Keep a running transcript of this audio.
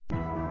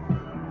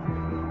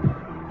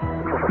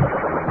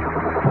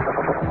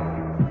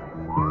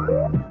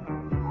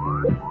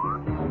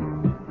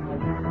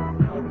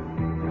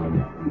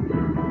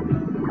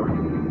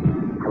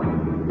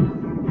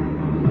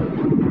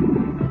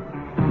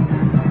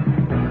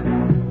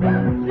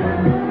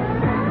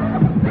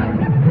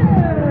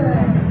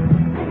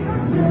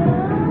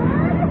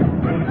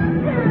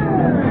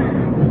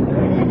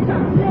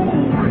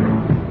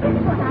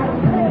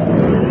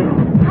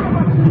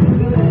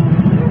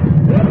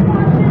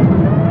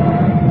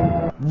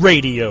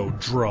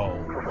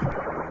Radiodrome.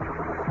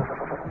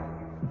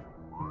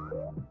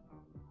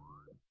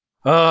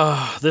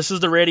 This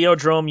is the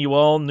Radiodrome you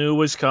all knew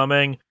was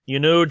coming. You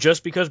knew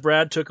just because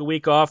Brad took a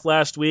week off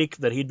last week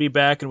that he'd be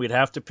back and we'd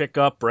have to pick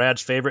up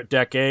Brad's favorite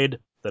decade,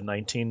 the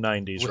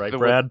 1990s, right,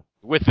 Brad?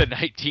 With the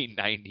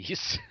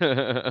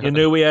 1990s. You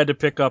knew we had to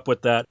pick up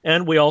with that.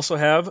 And we also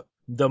have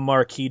the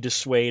Marquis de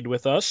Suede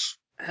with us.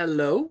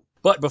 Hello?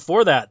 But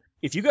before that,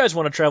 if you guys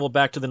want to travel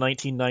back to the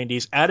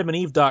 1990s,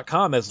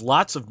 AdamandEve.com has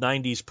lots of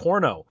 90s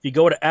porno. If you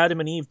go to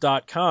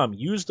AdamandEve.com,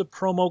 use the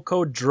promo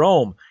code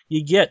DROME,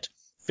 you get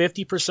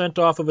 50%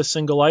 off of a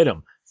single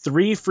item,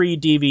 3 free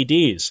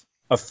DVDs,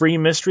 a free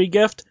mystery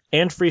gift,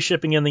 and free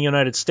shipping in the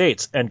United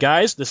States. And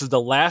guys, this is the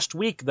last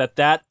week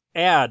that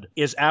ad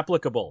is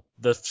applicable.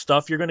 The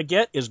stuff you're going to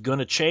get is going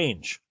to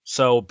change.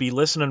 So be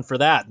listening for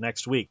that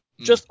next week.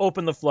 Just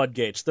open the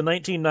floodgates. The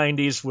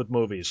 1990s with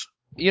movies.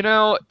 You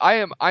know,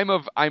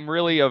 I'm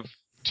really of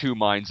two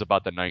minds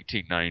about the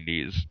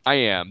 1990s. I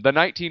am.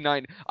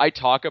 I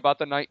talk about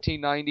the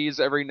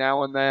 1990s every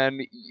now and then.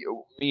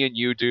 Me and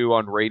you do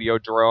on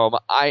Radiodrome.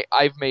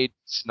 I've made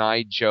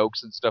snide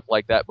jokes and stuff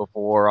like that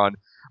before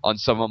on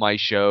some of my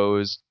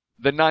shows.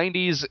 The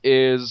 90s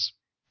it's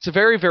a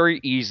very, very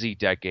easy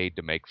decade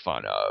to make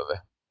fun of.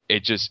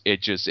 It just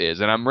is.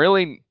 And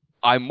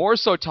I'm more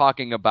so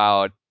talking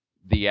about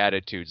the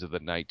attitudes of the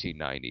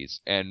 1990s,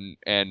 and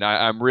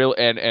I'm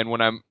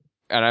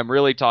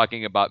really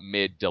talking about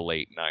mid to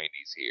late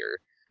 90s here.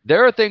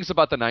 There are things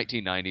about the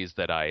 1990s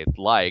that I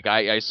like.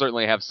 I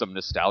certainly have some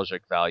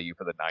nostalgic value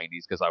for the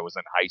 90s because I was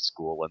in high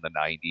school in the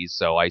 90s,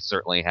 so I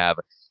certainly have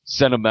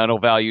sentimental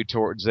value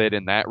towards it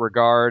in that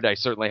regard. I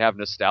certainly have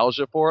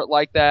nostalgia for it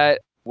like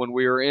that. When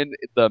we were in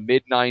the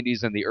mid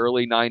 90s and the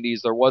early 90s,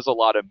 there was a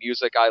lot of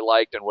music I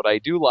liked, and what I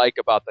do like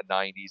about the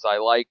 90s,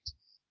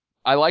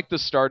 I liked the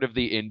start of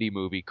the indie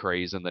movie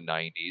craze in the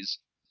 90s.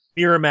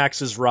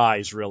 Miramax's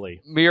rise,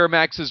 really.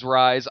 Miramax's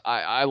rise.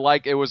 I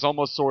like, it was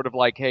almost sort of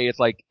like, hey, it's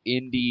like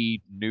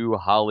indie new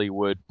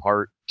Hollywood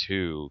part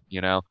 2,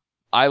 you know?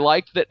 I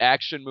liked that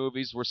action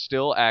movies were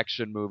still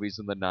action movies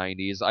in the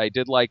 90s. I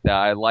did like that.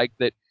 I liked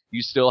that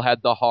you still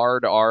had the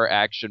hard R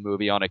action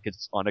movie on a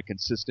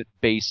consistent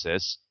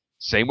basis.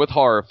 Same with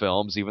horror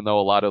films, even though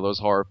a lot of those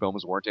horror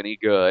films weren't any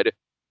good.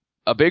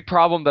 A big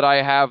problem that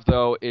I have,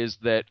 though, is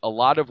that a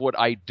lot of what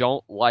I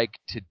don't like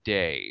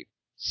today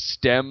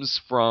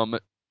stems from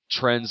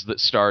trends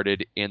that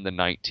started in the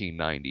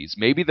 1990s.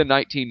 Maybe the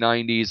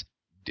 1990s,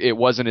 it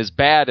wasn't as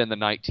bad in the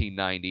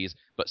 1990s,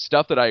 but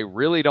stuff that I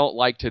really don't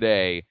like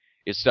today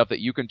is stuff that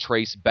you can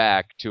trace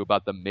back to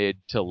about the mid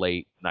to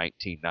late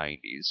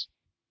 1990s.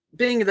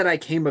 Being that I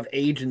came of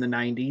age in the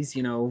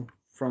 90s,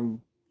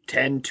 from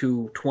 10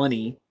 to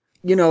 20,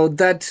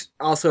 that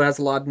also has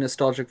a lot of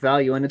nostalgic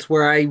value, and it's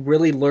where I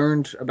really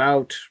learned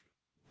about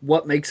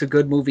what makes a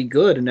good movie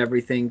good and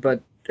everything.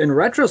 But in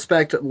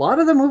retrospect, a lot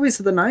of the movies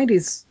of the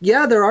 90s,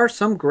 yeah, there are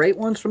some great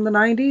ones from the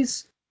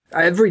 90s.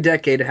 Every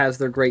decade has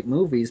their great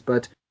movies,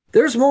 but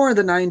there's more in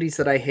the 90s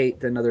that I hate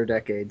than other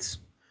decades.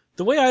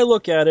 The way I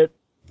look at it,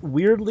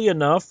 weirdly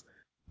enough,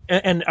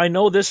 and I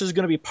know this is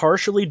going to be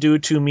partially due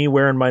to me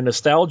wearing my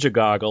nostalgia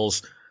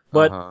goggles,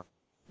 but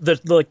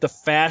the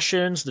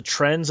fashions, the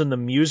trends, and the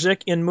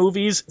music in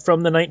movies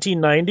from the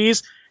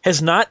 1990s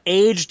has not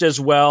aged as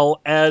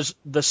well as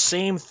the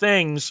same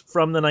things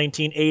from the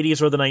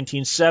 1980s or the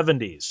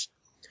 1970s.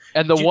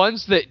 And the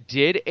ones that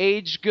did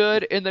age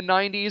good in the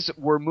 90s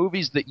were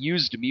movies that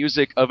used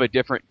music of a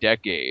different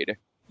decade.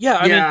 Yeah,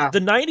 I mean,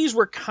 the 90s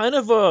were kind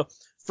of a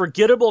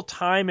forgettable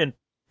time, and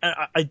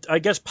I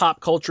guess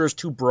pop culture is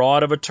too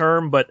broad of a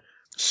term, but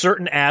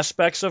certain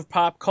aspects of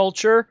pop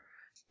culture,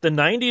 the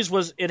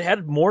 90s it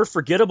had more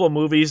forgettable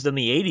movies than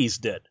the 80s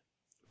did.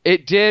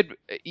 It did,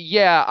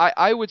 yeah,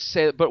 I would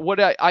say, but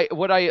what I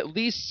at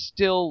least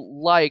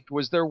still liked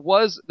was there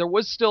was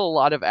still a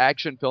lot of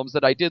action films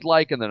that I did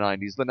like in the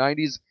 90s. The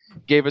 90s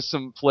gave us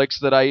some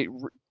flicks that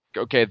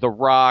The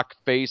Rock,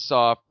 Face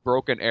Off,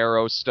 Broken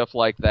Arrow, stuff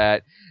like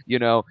that.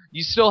 You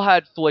still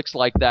had flicks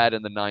like that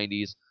in the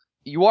 90s.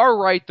 You are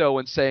right, though,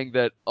 in saying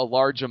that a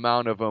large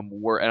amount of them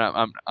were, and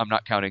I'm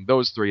not counting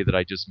those 3 that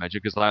I just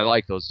mentioned because I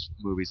like those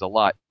movies a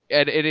lot.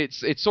 And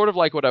it's sort of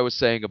like what I was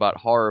saying about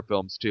horror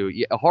films too.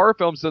 Yeah, horror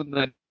films in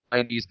the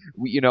 90s,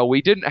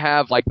 we didn't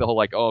have like the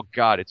whole oh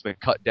god, it's been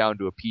cut down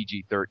to a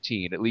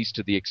PG-13, at least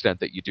to the extent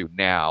that you do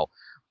now.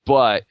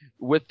 But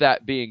with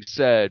that being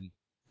said,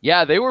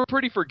 yeah, they were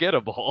pretty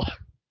forgettable.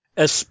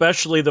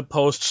 Especially the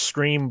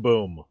post-Scream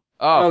boom.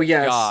 Oh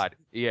yes. God,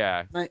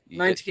 yeah.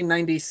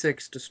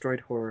 1996 destroyed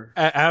horror.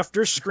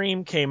 After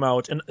Scream came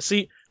out, and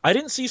see, I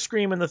didn't see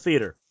Scream in the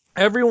theater.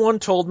 Everyone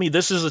told me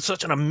this is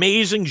such an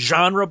amazing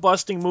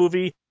genre-busting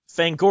movie.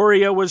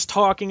 Fangoria was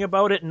talking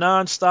about it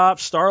nonstop.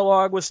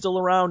 Starlog was still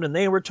around, and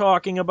they were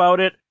talking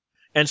about it.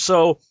 And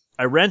so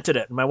I rented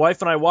it, and my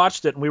wife and I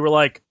watched it, and we were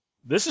like,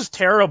 this is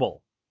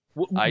terrible.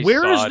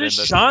 Where is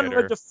this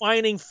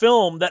genre-defining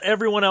film that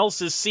everyone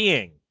else is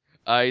seeing?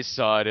 I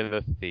saw it in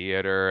the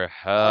theater.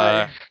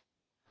 I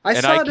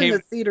saw it in the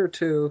theater,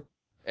 too.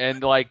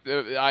 And like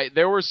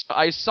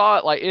I saw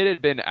it, like it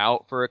had been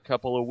out for a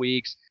couple of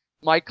weeks.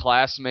 My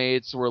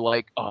classmates were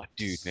like, "Oh,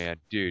 dude, man,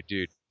 dude,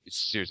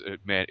 it's serious,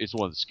 man, it's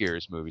one of the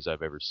scariest movies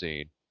I've ever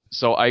seen."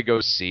 So I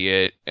go see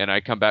it, and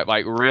I come back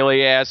like,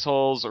 "Really,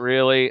 assholes?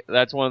 Really?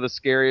 That's one of the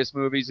scariest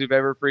movies you've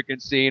ever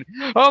freaking seen?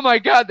 Oh my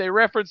God, they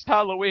referenced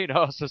Halloween.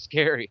 Oh, so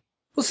scary."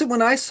 Well, see,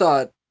 when I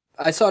saw it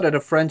at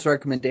a friend's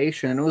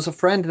recommendation, and it was a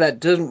friend that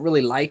doesn't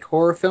really like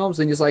horror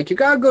films, and he's like, "You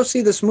gotta go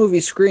see this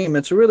movie, Scream.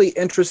 It's a really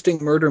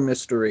interesting murder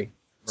mystery."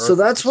 So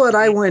Murder that's what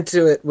I mystery. went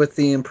to it with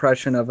the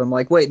impression of. I'm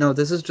like, wait, no,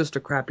 this is just a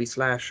crappy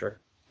slasher.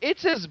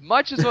 It's as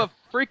much as a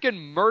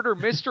freaking murder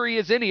mystery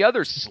as any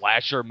other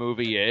slasher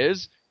movie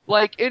is.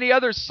 Like any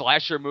other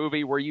slasher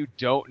movie where you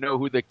don't know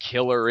who the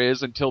killer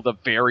is until the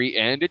very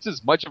end. It's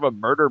as much of a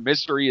murder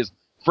mystery as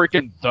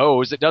freaking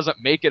those. It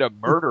doesn't make it a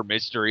murder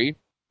mystery.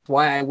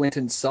 Why I went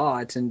and saw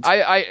it, and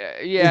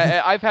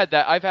Yeah, I've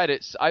had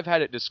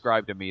it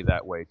described to me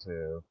that way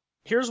too.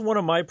 Here's one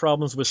of my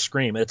problems with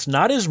Scream. It's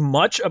not as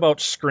much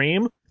about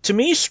Scream. To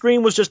me,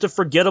 Scream was just a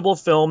forgettable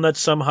film that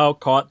somehow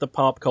caught the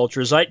pop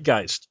culture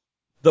zeitgeist.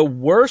 The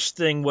worst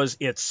thing was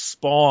its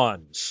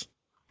spawns.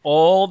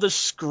 All the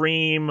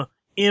Scream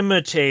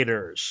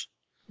imitators.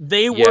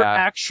 They were Yeah.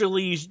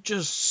 actually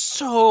just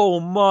so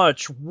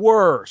much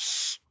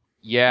worse.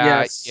 Yeah,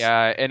 yes,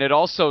 yeah, and it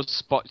also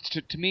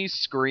to me,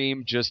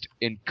 Scream just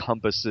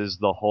encompasses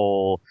the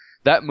whole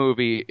that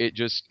movie. It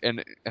just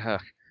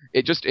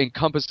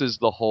encompasses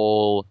the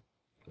whole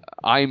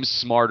I'm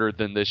smarter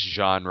than this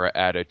genre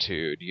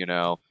attitude. You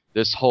know,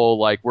 this whole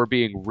like we're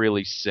being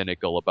really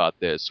cynical about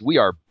this. We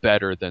are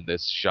better than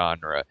this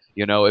genre.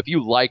 You know, if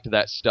you liked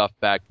that stuff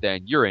back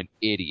then, you're an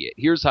idiot.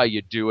 Here's how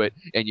you do it,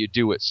 and you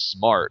do it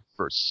smart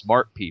for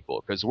smart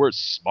people because we're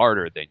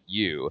smarter than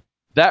you.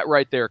 That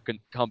right there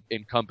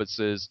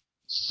encompasses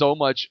so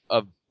much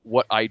of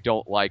what I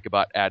don't like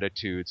about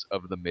attitudes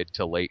of the mid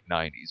to late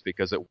 90s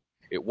because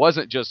it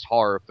wasn't just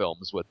horror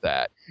films with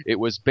that. It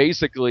was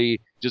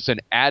basically just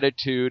an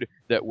attitude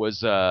that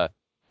was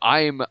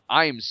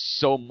I'm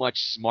so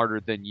much smarter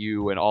than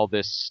you and all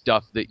this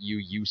stuff that you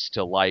used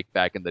to like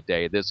back in the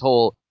day. This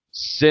whole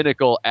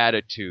cynical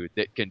attitude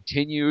that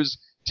continues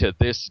to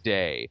this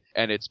day,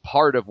 and it's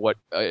part of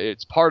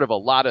a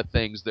lot of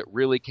things that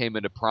really came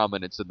into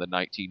prominence in the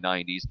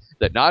 1990s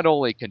that not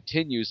only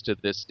continues to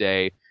this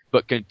day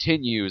but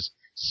continues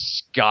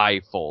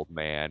skyfold,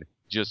 man.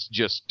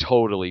 Just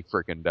totally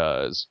freaking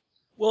does.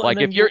 Well, and Like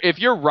then you if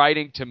you're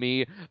writing to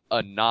me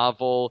a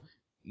novel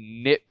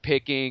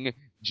nitpicking,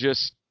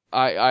 just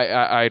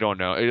I don't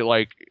know.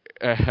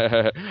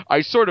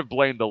 I sort of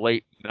blame the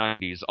late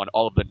 90s on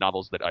all of the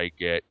novels that I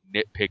get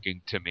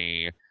nitpicking to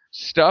me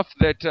stuff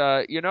that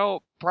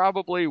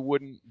probably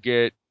wouldn't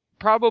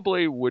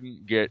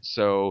get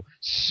so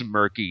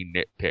smirky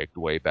nitpicked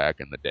way back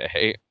in the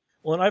day.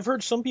 Well, and I've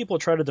heard some people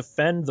try to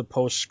defend the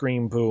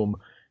post-Scream boom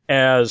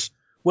as,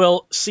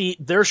 well, see,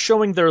 they're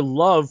showing their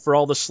love for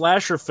all the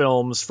slasher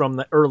films from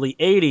the early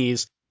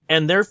 80s,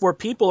 and therefore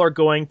people are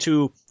going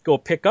to go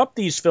pick up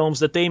these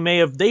films that they may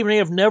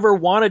have never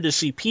wanted to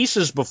see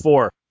Pieces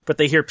before, but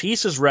they hear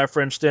Pieces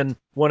referenced in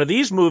one of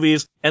these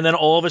movies, and then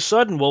all of a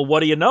sudden, well, what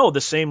do you know? The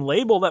same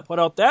label that put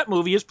out that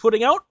movie is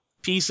putting out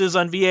Pieces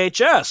on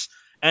VHS,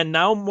 and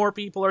now more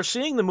people are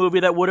seeing the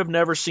movie that would have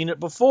never seen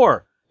it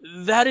before.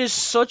 That is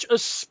such a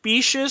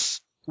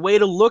specious way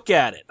to look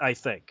at it, I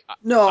think.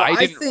 no, I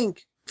I didn't.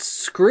 think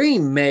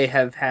Scream may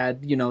have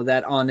had,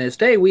 that honest,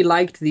 hey, we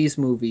liked these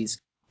movies.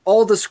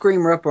 All the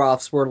Scream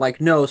ripoffs were like,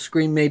 no,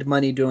 Scream made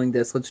money doing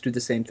this. Let's do the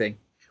same thing.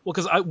 Well,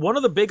 because one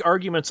of the big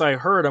arguments I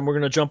heard, and we're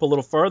going to jump a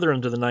little farther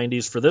into the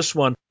 90s for this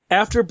one,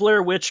 after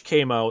Blair Witch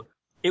came out,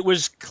 it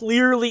was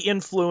clearly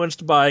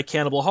influenced by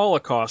Cannibal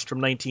Holocaust from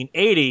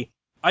 1980.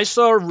 I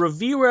saw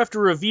review after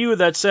review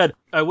that said,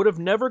 I would have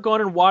never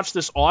gone and watched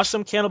this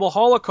awesome Cannibal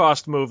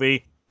Holocaust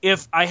movie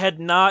if I had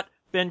not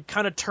been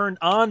kind of turned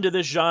on to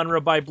this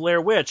genre by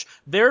Blair Witch.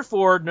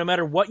 Therefore, no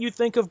matter what you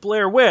think of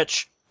Blair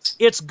Witch,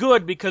 it's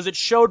good because it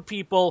showed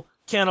people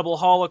Cannibal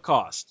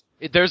Holocaust.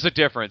 There's a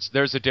difference.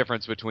 There's a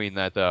difference between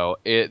that, though.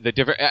 And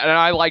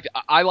I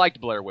liked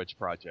Blair Witch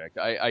Project.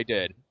 I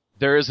did.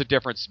 There is a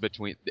difference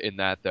in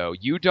that, though.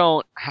 You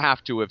don't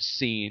have to have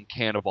seen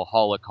Cannibal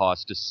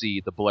Holocaust to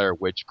see the Blair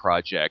Witch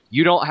Project.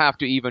 You don't have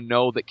to even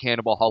know that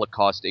Cannibal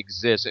Holocaust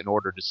exists in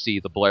order to see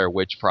the Blair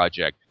Witch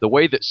Project. The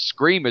way that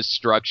Scream is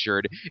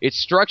structured, it's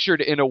structured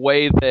in a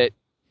way that,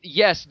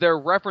 yes, they're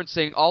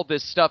referencing all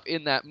this stuff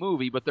in that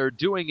movie, but they're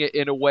doing it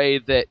in a way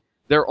that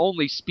they're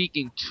only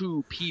speaking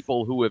to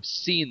people who have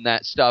seen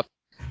that stuff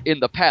in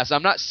the past.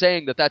 I'm not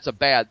saying that that's a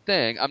bad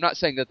thing. I'm not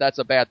saying that that's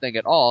a bad thing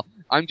at all.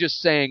 I'm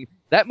just saying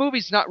that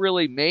movie's not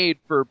really made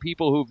for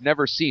people who've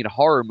never seen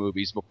horror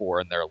movies before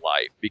in their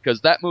life,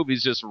 because that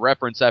movie's just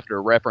reference after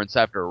reference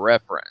after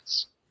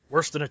reference.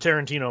 Worse than a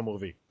Tarantino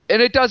movie.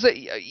 And it does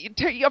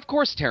it. Of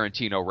course,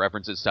 Tarantino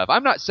references stuff.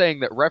 I'm not saying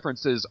that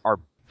references are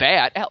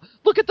bad. Hell,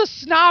 look at the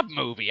Snob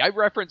movie. I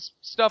reference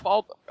stuff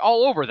all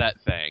over that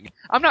thing.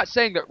 I'm not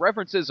saying that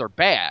references are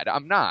bad.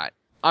 I'm not.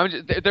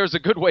 There's a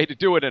good way to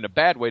do it and a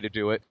bad way to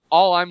do it.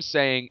 All I'm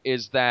saying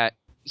is that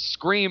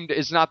Scream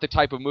is not the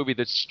type of movie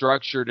that's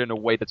structured in a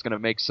way that's going to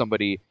make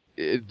somebody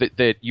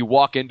that you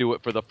walk into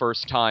it for the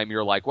first time,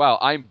 you're like, wow,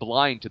 I'm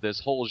blind to this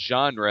whole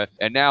genre,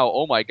 and now,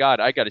 oh my god,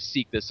 I got to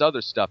seek this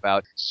other stuff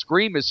out.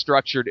 Scream is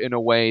structured in a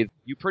way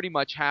you pretty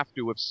much have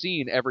to have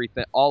seen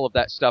everything, all of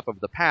that stuff of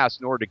the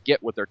past in order to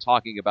get what they're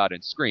talking about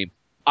in Scream.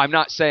 I'm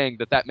not saying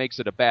that makes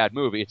it a bad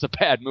movie. It's a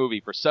bad movie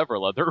for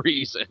several other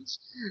reasons,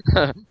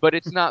 but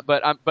it's not.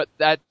 But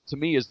that to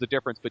me is the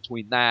difference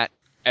between that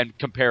and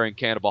comparing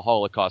Cannibal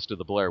Holocaust to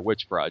the Blair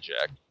Witch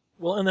Project.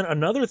 Well, and then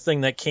another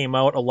thing that came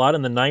out a lot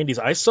in the 90s,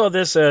 I saw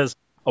this as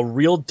a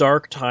real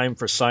dark time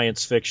for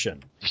science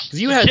fiction.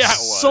 Because you had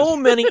so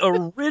many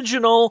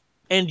original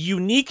and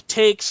unique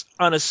takes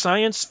on a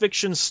science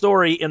fiction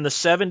story in the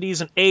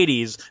 70s and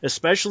 80s,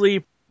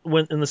 especially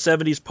when in the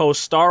 70s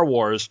post-Star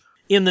Wars.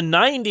 In the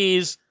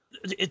 90s,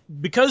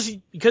 because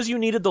you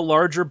needed the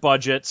larger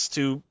budgets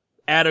to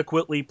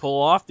adequately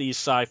pull off these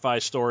sci-fi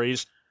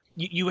stories,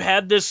 you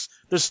had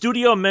the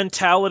studio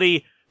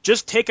mentality,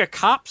 just take a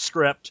cop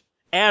script,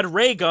 add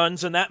ray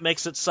guns, and that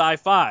makes it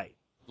sci-fi.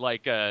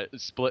 Like a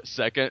Split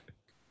Second?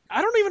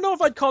 I don't even know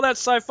if I'd call that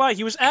sci-fi.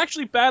 He was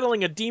actually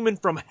battling a demon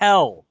from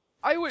hell.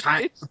 I would.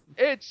 But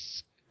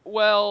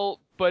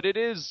it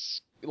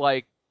is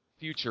like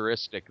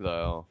futuristic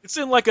though. It's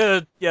in like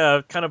a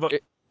kind of a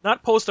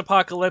not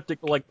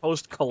post-apocalyptic, but like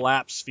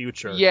post-collapse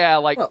future. Yeah,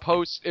 like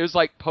it was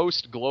like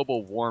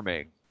post-global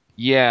warming.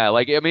 Yeah,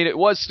 like, I mean, it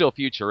was still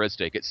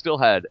futuristic. It still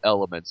had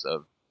elements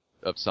of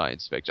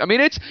science fiction. I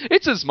mean,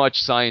 it's as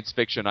much science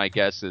fiction, I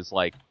guess, as,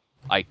 like,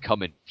 I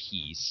Come in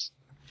Peace.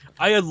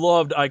 I had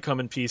loved I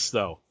Come in Peace,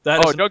 though.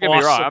 Don't get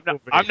me wrong.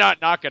 I'm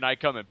not knocking I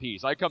Come in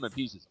Peace. I Come in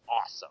Peace is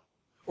awesome.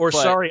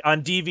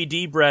 On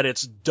DVD, Brett,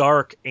 it's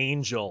Dark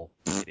Angel.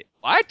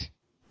 What?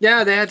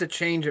 Yeah, they had to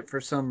change it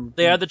for some...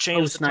 They had to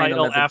change the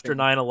title after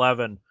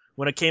 9/11.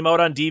 When it came out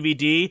on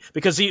DVD,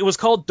 because it was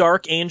called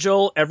Dark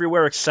Angel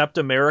everywhere except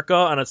America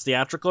on its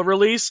theatrical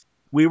release.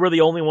 We were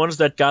the only ones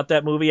that got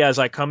that movie as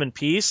I Come in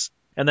Peace.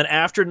 And then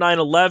after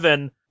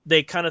 9/11,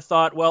 they kind of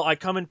thought, well, I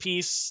Come in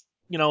Peace,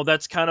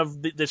 that's kind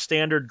of the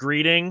standard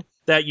greeting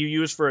that you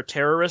use for a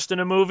terrorist in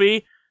a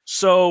movie.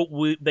 So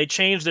they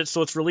changed it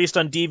so it's released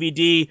on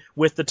DVD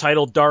with the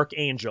title Dark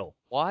Angel.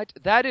 What?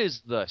 That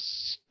is the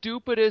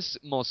stupidest,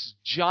 most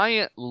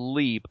giant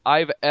leap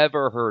I've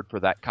ever heard for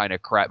that kind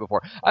of crap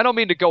before. I don't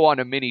mean to go on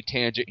a mini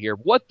tangent here.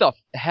 What the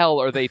hell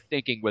are they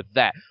thinking with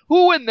that?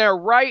 Who in their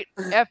right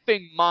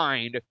effing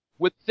mind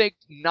would think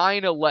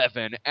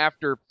 9/11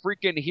 after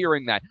freaking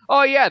hearing that?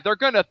 Oh yeah, they're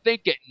gonna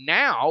think it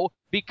now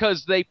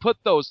because they put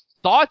those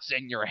thoughts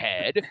in your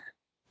head.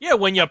 Yeah,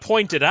 when you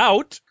point it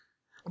out.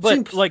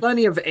 But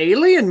plenty of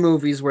alien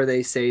movies where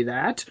they say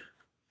that.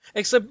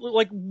 Except,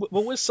 like,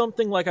 what was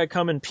something like I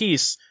Come in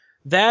Peace?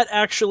 That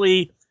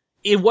actually,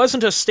 it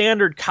wasn't a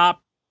standard cop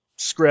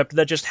script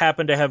that just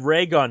happened to have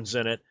ray guns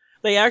in it.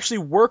 They actually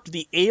worked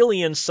the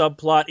alien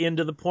subplot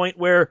into the point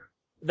where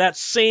that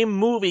same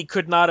movie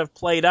could not have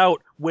played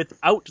out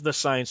without the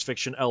science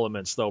fiction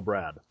elements, though,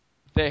 Brad.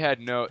 They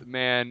had no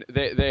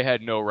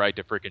right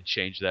to freaking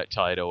change that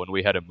title when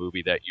we had a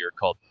movie that year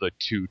called The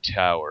Two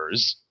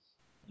Towers.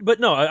 But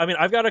no, I mean,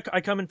 I've got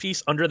I Come in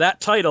Peace under that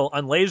title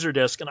on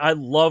Laserdisc, and I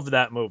love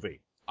that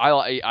movie.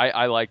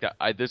 I like that.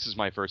 This is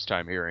my first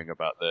time hearing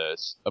about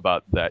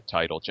that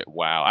title.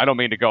 Wow. I don't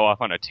mean to go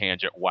off on a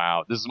tangent.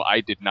 Wow.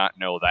 I did not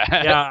know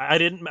that. Yeah, I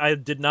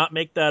did not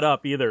make that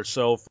up either,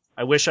 so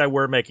I wish I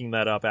were making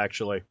that up,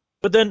 actually.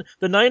 But then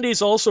the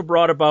 90s also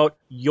brought about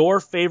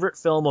your favorite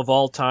film of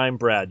all time,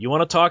 Brad. You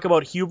want to talk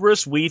about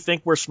hubris? We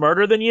think we're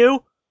smarter than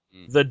you?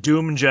 The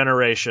Doom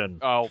Generation.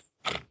 Oh,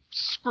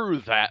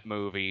 screw that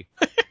movie.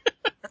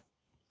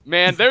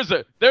 Man, there's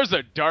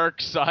a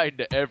dark side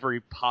to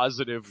every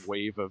positive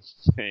wave of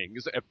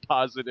things and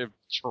positive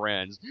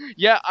trends.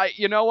 Yeah,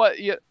 you know what?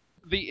 Yeah,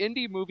 the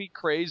indie movie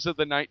craze of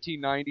the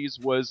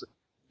 1990s was,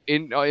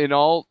 in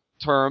all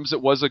terms,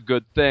 it was a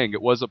good thing.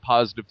 It was a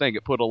positive thing.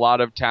 It put a lot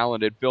of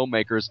talented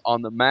filmmakers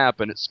on the map,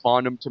 and it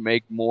spawned them to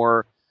make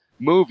more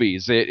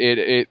movies.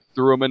 It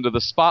threw them into the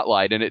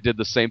spotlight, and it did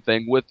the same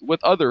thing with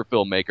other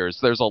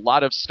filmmakers. There's a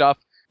lot of stuff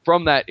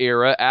from that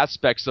era,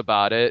 aspects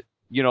about it.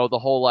 The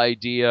whole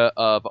idea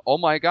of, oh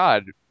my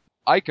god,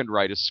 I can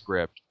write a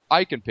script.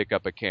 I can pick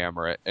up a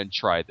camera and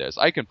try this.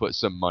 I can put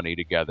some money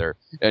together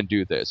and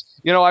do this.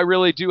 I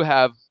really do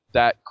have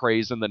that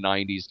craze in the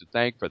 90s to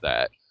thank for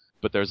that.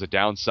 But there's a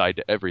downside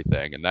to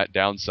everything, and that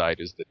downside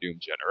is the Doom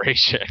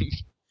Generation.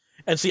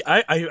 And see,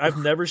 I've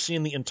never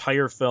seen the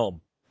entire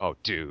film. Oh,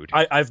 dude.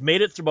 I've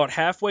made it about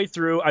halfway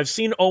through. I've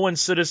seen Owen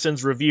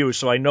Citizen's review,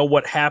 so I know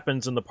what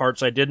happens in the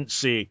parts I didn't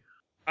see.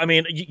 I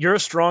mean, you're a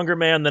stronger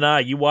man than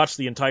I. You watched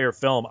the entire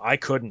film. I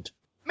couldn't.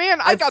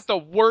 Man, I got the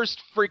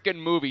worst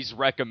freaking movies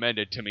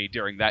recommended to me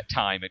during that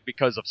time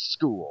because of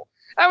school.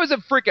 I was in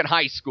freaking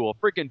high school.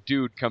 A freaking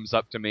dude comes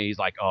up to me. He's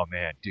like, oh,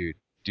 man, dude,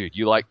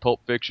 you like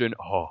Pulp Fiction?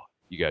 Oh,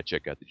 you got to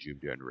check out the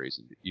Doom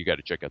Generation. You got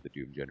to check out the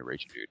Doom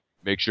Generation, dude.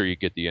 Make sure you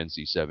get the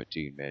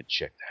NC-17, man.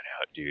 Check that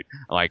out, dude.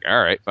 I'm like,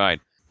 all right, fine.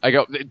 I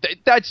go,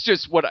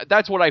 that's what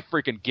I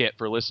freaking get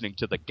for listening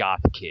to the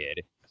goth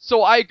kid.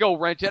 So I go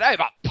rent it. I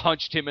about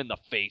punched him in the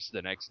face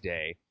the next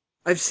day.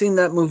 I've seen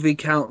that movie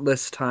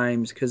countless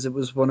times because it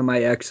was one of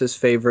my ex's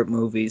favorite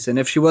movies. And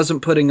if she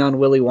wasn't putting on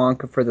Willy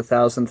Wonka for the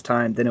 1000th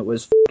time, then it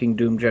was fucking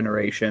Doom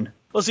Generation.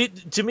 Well, see,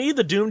 to me,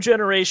 the Doom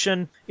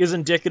Generation is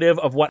indicative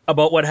of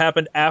what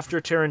happened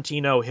after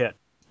Tarantino hit.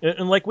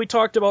 And like we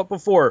talked about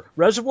before,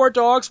 Reservoir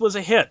Dogs was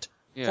a hit.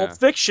 Yeah. Pulp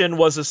Fiction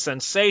was a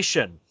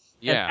sensation.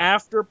 Yeah. And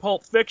after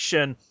Pulp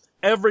Fiction,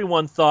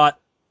 everyone thought,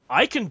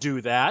 I can do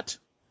that.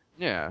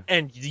 Yeah.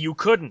 And you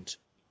couldn't.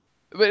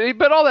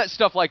 But all that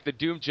stuff like the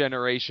Doom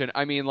Generation,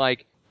 I mean,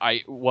 like,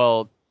 I'm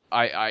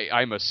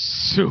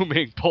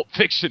assuming Pulp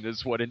Fiction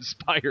is what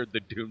inspired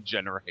the Doom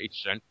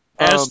Generation.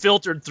 As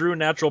filtered through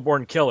Natural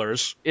Born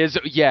Killers.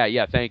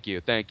 Thank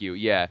you,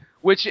 yeah.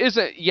 Which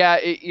isn't,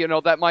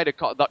 that might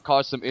have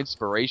caused some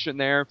inspiration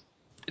there.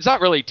 It's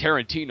not really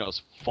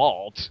Tarantino's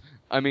fault.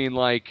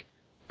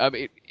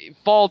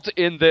 Fault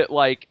in that,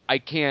 like, I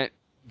can't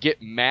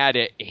get mad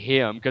at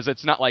him, because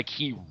it's not like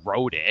he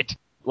wrote it.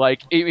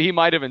 Like, he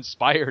might have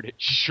inspired it,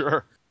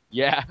 sure.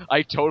 Yeah,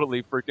 I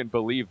totally freaking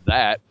believe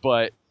that,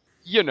 but,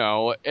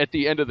 at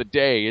the end of the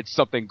day, it's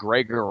something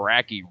Greg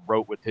Araki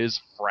wrote with his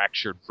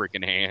fractured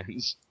freaking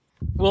hands.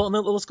 Well, and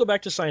then let's go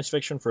back to science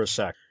fiction for a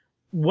sec.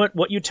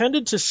 What you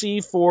tended to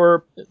see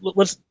for,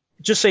 let's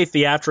just say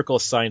theatrical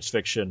science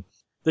fiction,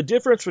 the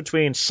difference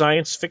between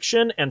science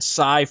fiction and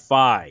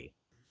sci-fi.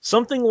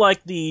 Something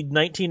like the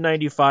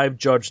 1995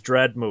 Judge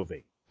Dredd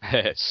movie.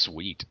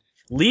 Sweet.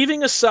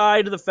 Leaving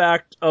aside the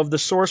fact of the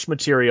source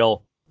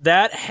material,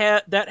 that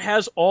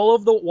has all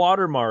of the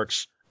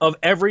watermarks of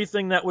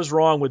everything that was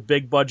wrong with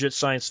big budget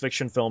science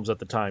fiction films at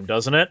the time,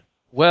 doesn't it?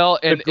 Well,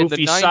 and the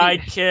goofy in the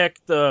 90s...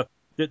 sidekick,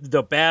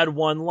 the bad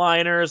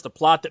one-liners, the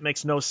plot that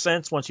makes no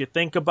sense once you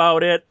think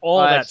about it,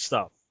 all that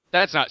stuff.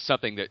 That's not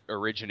something that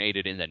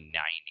originated in the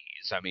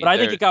 90s. But I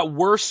think it got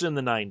worse in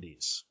the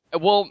 90s.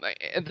 Well,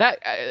 that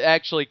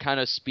actually kind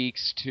of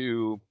speaks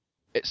to,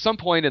 at some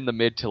point in the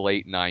mid to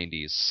late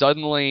 90s,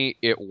 suddenly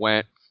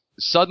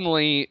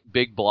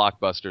big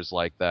blockbusters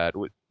like that.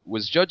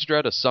 Was Judge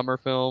Dredd a summer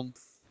film?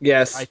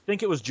 Yes. I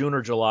think it was June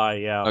or July,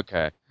 yeah.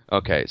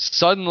 Okay.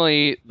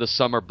 Suddenly the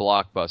summer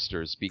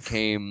blockbusters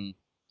became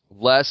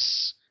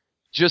less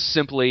just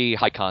simply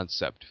high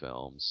concept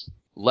films.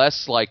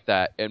 Less like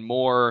that and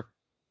more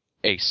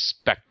a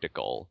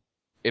spectacle.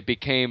 It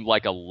became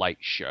like a light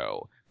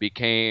show.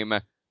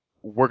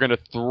 We're gonna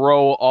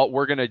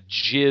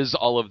jizz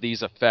all of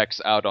these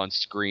effects out on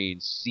screen,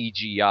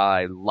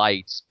 CGI,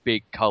 lights,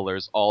 big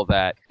colors, all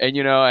that. And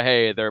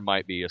hey, there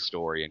might be a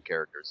story and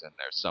characters in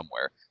there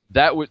somewhere.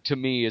 That to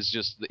me is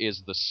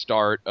the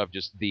start of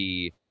just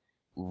the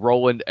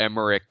Roland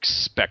Emmerich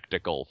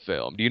spectacle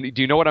film. Do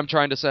you know what I'm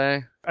trying to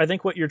say? I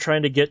think what you're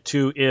trying to get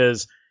to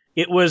is,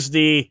 it was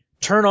the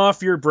turn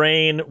off your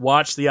brain,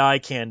 watch the eye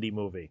candy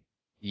movie.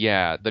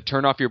 Yeah, the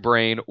turn off your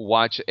brain,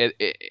 watch it,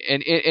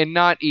 and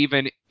not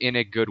even in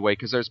a good way,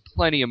 because there's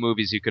plenty of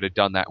movies you could have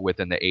done that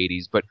with in the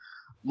 80s. But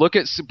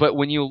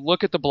when you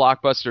look at the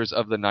blockbusters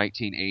of the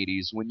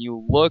 1980s, when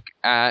you look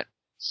at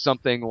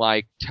something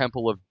like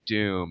Temple of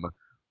Doom,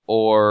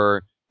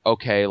 or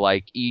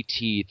like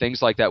E.T.,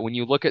 things like that, when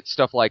you look at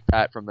stuff like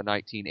that from the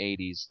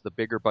 1980s, the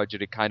bigger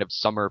budgeted kind of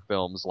summer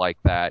films like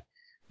that,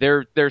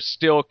 they're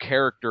still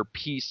character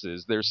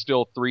pieces. They're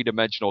still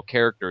three-dimensional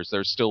characters.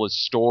 There's still a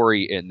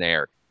story in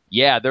there.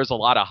 Yeah, there's a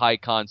lot of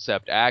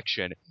high-concept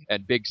action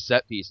and big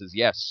set pieces.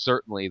 Yes,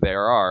 certainly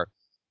there are.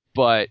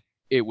 But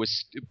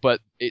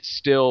it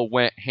still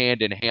went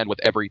hand in hand with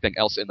everything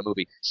else in the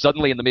movie.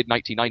 Suddenly in the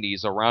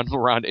mid-1990s,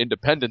 around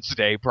Independence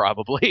Day,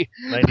 probably.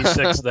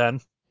 96 then.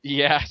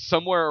 Yeah,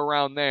 somewhere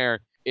around there,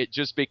 it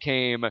just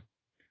became...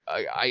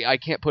 I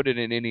can't put it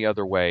in any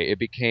other way. It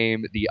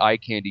became the eye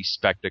candy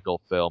spectacle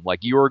film.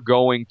 Like, you are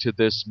going to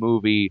this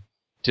movie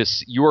to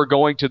see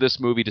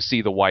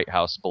the White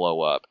House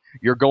blow up.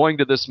 You're going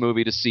to this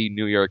movie to see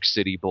New York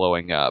City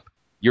blowing up.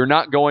 You're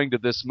not going to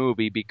this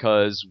movie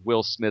because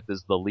Will Smith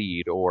is the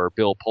lead, or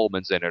Bill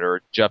Pullman's in it,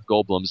 or Jeff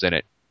Goldblum's in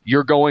it.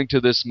 You're going to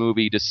this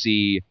movie to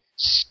see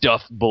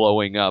stuff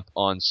blowing up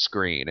on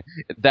screen.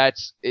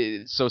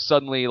 So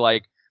suddenly,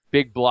 like,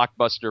 big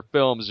blockbuster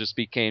films just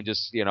became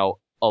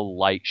a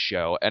light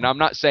show. And I'm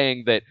not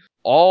saying that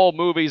all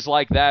movies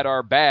like that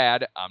are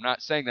bad. I'm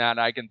not saying that.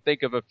 I can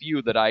think of a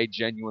few that I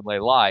genuinely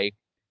like.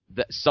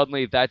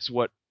 Suddenly that's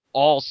what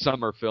all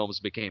summer films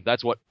became.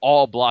 That's what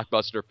all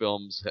blockbuster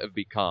films have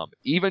become.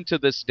 Even to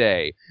this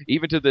day,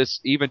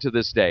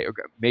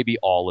 okay, maybe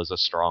all is a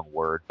strong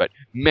word, but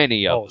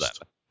many of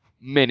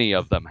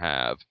them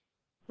have.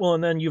 Well,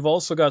 and then you've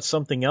also got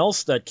something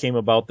else that came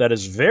about that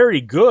is very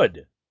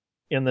good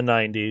in the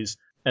 90s,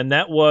 and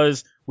that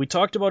was, we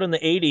talked about in the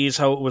 80s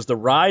how it was the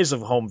rise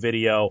of home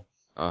video.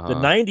 Uh-huh. The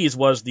 90s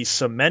was the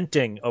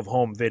cementing of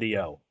home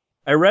video.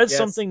 I read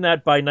something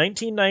that by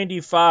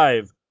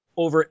 1995,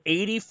 over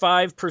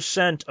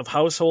 85% of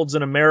households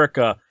in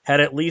America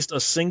had at least a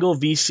single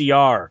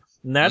VCR.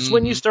 And that's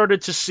when you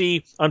started to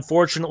see,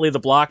 unfortunately, the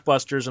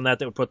blockbusters and that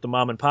would put the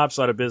mom and pops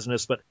out of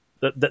business, but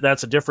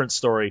that's a different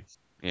story.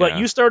 Yeah. But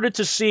you started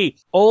to see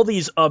all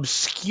these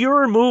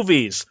obscure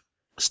movies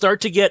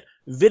start to get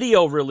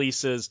video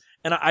releases.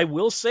 And I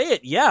will say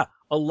it, yeah,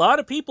 a lot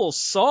of people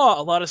saw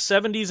a lot of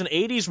 70s and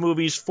 80s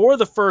movies for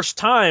the first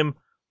time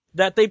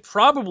that they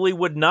probably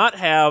would not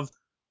have,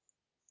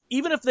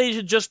 even if they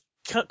had just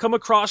come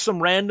across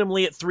them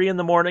randomly at 3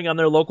 a.m. on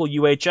their local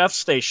UHF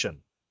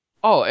station.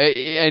 Oh,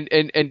 and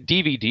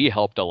DVD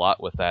helped a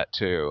lot with that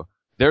too.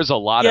 There's a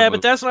lot Yeah, of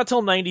but that's not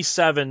till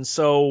 97,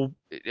 so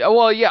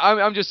well, yeah,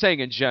 I'm just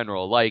saying in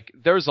general. Like,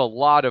 there's a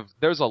lot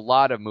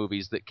of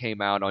movies that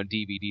came out on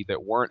DVD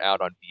that weren't out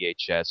on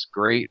VHS.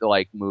 Great,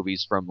 like,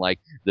 movies from like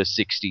the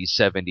 60s,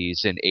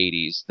 70s, and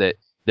 80s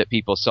that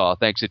people saw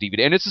thanks to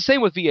DVD. And it's the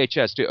same with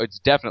VHS too. It's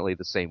definitely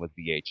the same with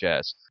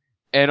VHS.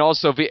 And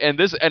also,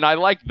 I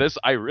like this.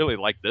 I really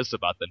like this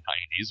about the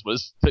 90s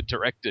was the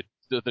direct to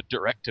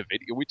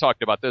video. We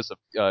talked about this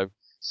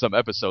some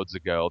episodes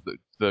ago.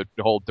 The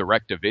whole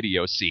direct to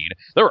video scene.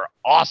 There were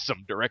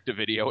awesome direct to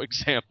video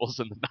examples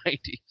in the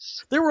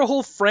 90s. there were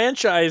whole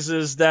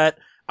franchises that,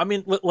 I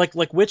mean,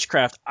 like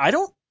Witchcraft. I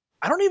don't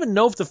even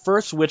know if the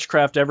first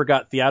Witchcraft ever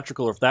got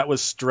theatrical, or if that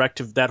was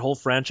that whole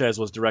franchise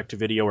was direct to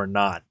video or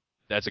not.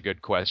 That's a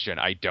good question.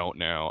 I don't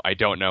know. I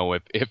don't know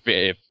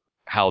if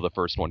how the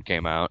first one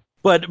came out.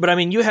 But I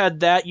mean, you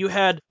had that. You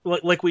had,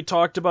 like we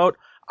talked about.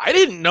 I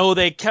didn't know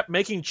they kept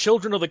making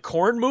Children of the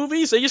Corn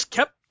movies. They just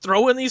kept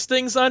throwing these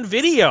things on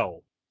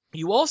video.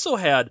 You also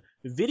had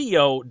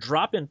video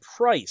drop in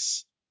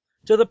price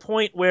to the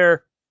point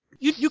where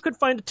you could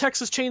find a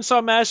Texas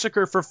Chainsaw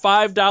Massacre for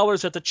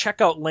 $5 at the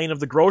checkout lane of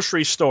the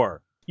grocery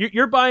store.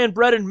 You're buying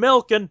bread and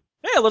milk, and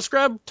hey, let's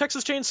grab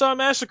Texas Chainsaw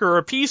Massacre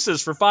or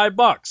pieces for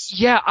 $5.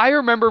 Yeah, I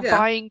remember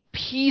buying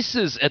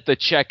pieces at the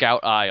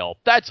checkout aisle.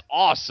 That's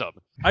awesome.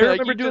 I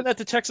remember doing that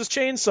to Texas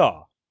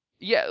Chainsaw.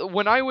 Yeah,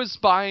 when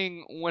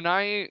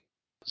I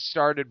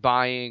started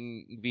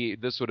buying,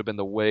 this would have been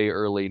the way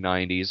early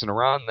 90s, and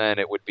around then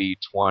it would be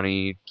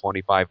 $20,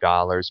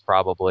 $25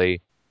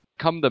 probably.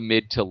 Come the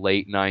mid to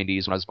late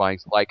 90s when I was buying,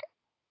 like,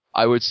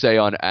 I would say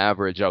on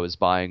average I was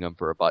buying them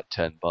for about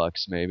 $10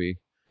 maybe.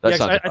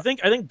 I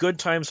think Good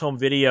Times Home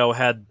Video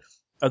had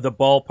the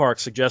ballpark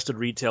suggested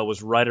retail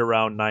was right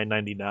around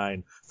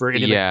 $9.99 for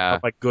anything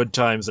like Good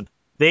Times, and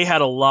they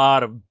had a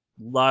lot of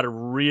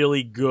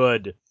really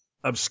good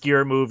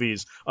obscure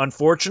movies.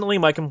 Unfortunately,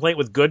 my complaint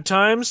with Good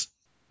Times,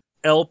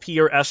 LP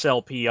or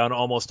SLP on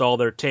almost all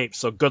their tapes,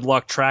 so good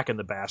luck tracking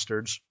the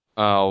bastards.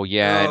 Oh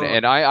yeah,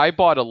 and I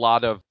bought a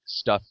lot of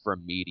stuff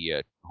from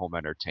Media Home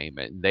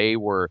Entertainment, and they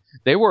were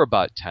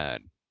about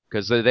 10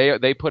 because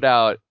they put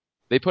out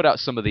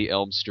some of the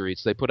Elm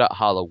Streets. They put out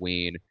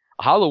Halloween.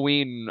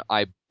 Halloween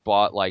I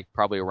bought like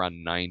probably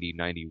around 90,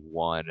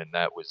 91, and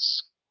that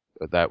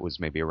was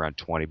maybe around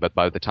 20. But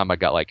by the time I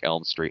got like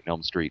Elm Street and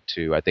Elm Street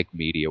 2, I think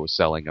Media was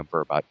selling them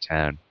for about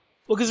 10.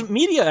 Well, because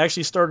Media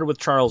actually started with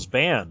Charles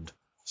Band,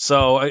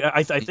 so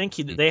I think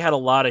they had a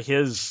lot of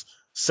his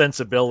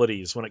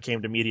sensibilities when it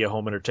came to Media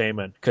Home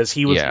Entertainment, because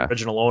he was the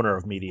original owner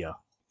of Media.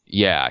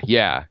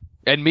 Yeah.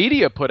 And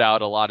Media put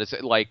out a lot of,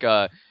 like,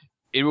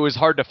 it was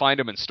hard to find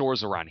them in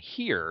stores around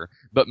here,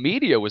 but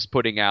Media was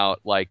putting out,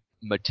 like,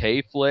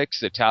 Mattei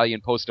flicks,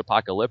 Italian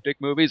post-apocalyptic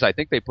movies. I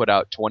think they put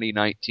out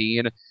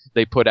 2019.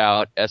 They put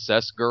out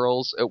SS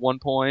Girls at one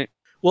point.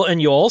 Well,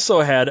 and you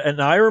also had,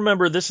 and I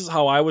remember this is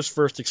how I was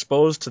first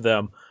exposed to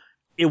them.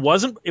 It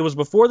was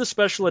before the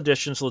special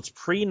edition, so it's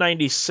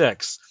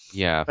pre-96.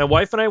 Yeah. My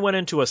wife and I went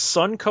into a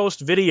Suncoast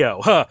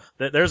Video. Huh,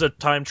 there's a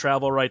time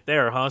travel right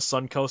there, huh?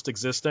 Suncoast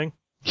existing.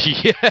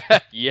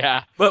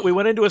 Yeah. But we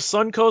went into a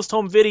Suncoast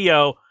Home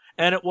Video,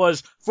 and it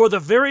was, for the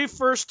very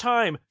first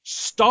time,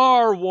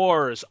 Star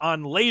Wars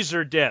on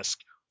Laserdisc.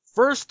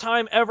 First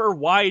time ever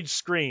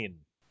widescreen.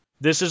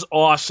 This is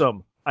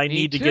awesome. I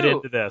need to get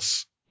into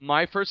this.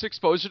 My first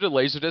exposure to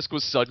Laserdisc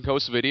was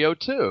Suncoast Video,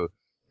 too.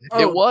 Oh,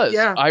 it was.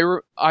 Yeah.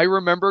 I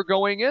remember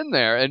going in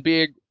there and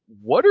being,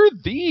 what are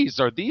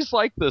these? Are these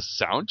like the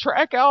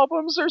soundtrack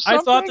albums or something?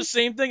 I thought the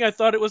same thing. I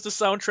thought it was the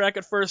soundtrack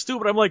at first too,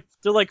 but I'm like,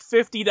 they're like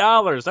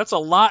 $50. That's a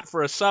lot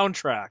for a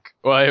soundtrack.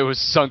 Well, it was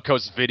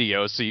Suncoast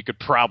Video, so you could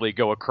probably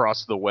go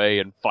across the way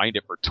and find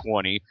it for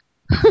 $20.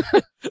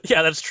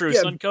 Yeah, that's true.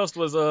 Yeah. Suncoast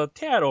was a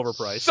tad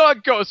overpriced.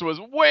 Suncoast was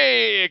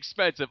way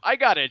expensive. I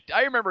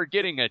remember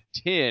getting a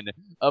tin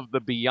of the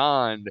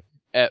Beyond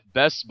at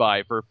Best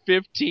Buy for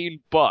 $15.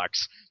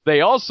 They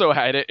also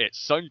had it at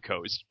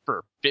Suncoast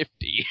for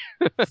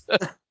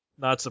 $50.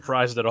 Not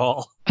surprised at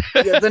all.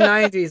 Yeah, the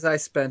 90s, I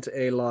spent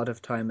a lot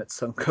of time at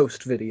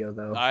Suncoast Video,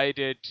 though. I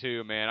did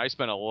too, man. I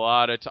spent a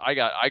lot of time.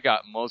 I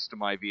got most of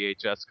my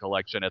VHS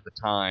collection at the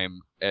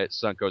time at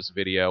Suncoast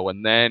Video,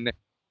 and then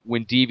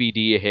when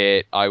DVD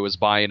hit, I was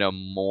buying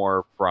them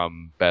more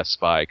from Best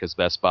Buy, because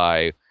Best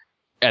Buy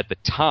at the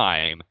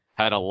time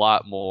had a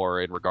lot more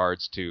in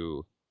regards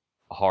to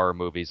horror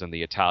movies and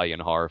the Italian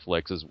horror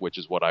flicks, which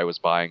is what I was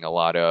buying a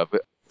lot of.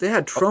 They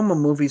had Troma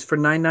movies for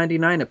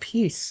 $9.99 a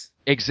piece.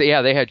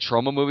 Yeah, they had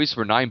Troma movies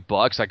for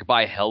 $9. I could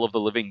buy Hell of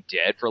the Living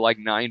Dead for like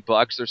 $9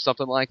 or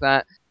something like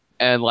that.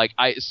 And like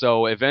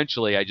so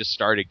eventually I just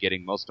started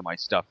getting most of my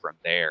stuff from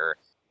there.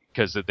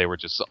 because they were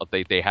just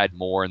they had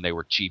more and they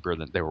were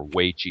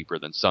way cheaper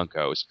than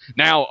Suncoast.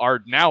 Now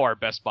our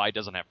Best Buy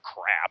doesn't have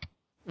crap.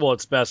 Well,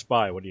 it's Best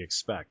Buy. What do you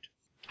expect?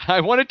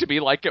 I want it to be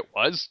like it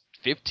was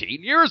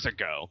 15 years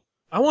ago.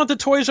 I want the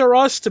Toys R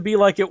Us to be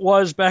like it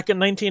was back in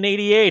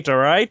 1988, all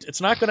right?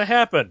 It's not going to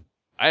happen.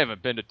 I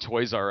haven't been to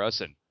Toys R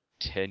Us in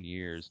 10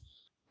 years.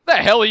 The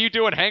hell are you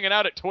doing hanging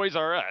out at Toys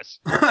R Us?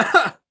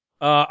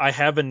 I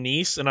have a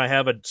niece and I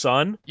have a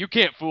son. You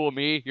can't fool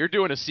me. You're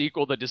doing a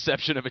sequel to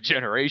Deception of a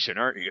Generation,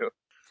 aren't you?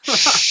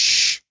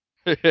 Shh.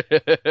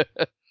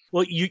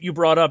 Well, you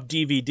brought up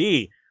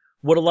DVD.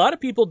 What a lot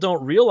of people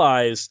don't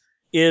realize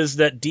is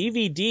that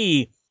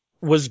DVD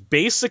was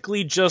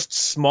basically just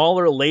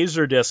smaller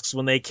laser discs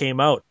when they came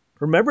out.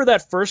 Remember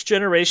that first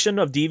generation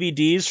of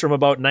DVDs from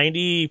about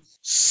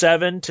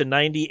 97 to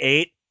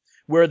 98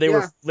 where they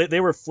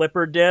were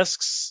flipper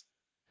discs?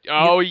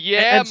 Oh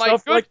yeah, and my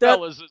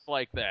Goodfellas is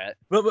like that.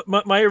 But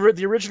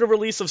the original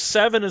release of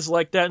 7 is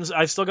like that, and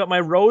I still got my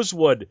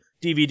Rosewood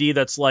DVD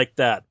that's like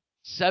that.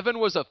 7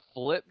 was a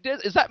flip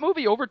disc? Is that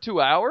movie over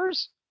 2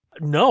 hours?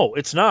 No,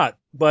 it's not.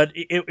 But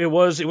it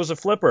was a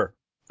flipper.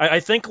 I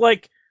think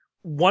like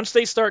once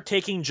they start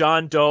taking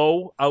John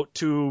Doe out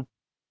to,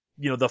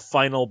 the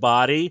final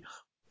body,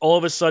 all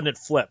of a sudden it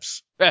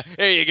flips.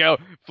 There you go.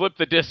 Flip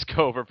the disc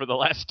over for the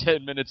last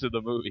 10 minutes of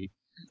the movie.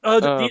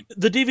 The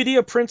DVD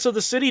of Prince of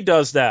the City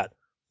does that.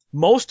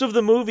 Most of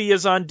the movie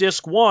is on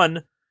disc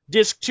 1.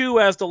 Disc 2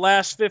 has the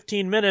last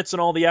 15 minutes and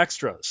all the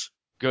extras.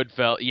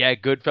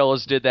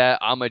 Goodfellas did that.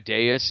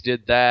 Amadeus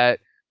did that.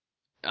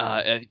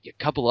 A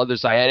couple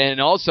others I had,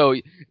 and also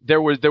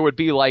there would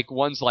be like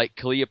ones like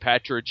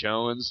Cleopatra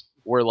Jones,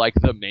 where like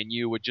the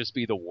menu would just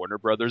be the Warner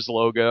Brothers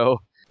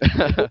logo.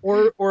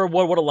 or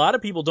what a lot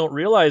of people don't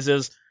realize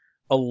is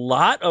a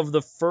lot of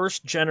the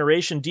first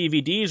generation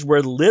DVDs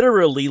were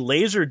literally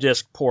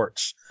Laserdisc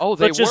ports. Oh,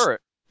 they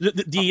were.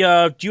 Do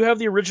you have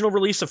the original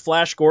release of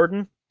Flash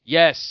Gordon?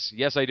 Yes,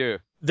 I do.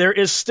 There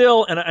is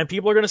still, and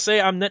people are going to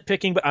say I'm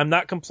nitpicking, but I'm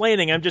not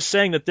complaining. I'm just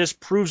saying that this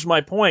proves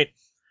my point.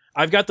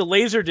 I've got the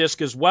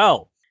Laserdisc as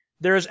well.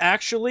 There is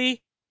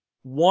actually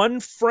one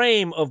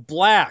frame of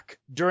black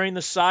during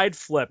the side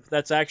flip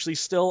that's actually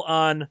still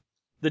on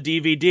the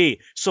DVD.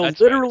 So that's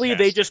literally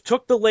fantastic. They just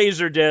took the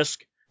Laserdisc,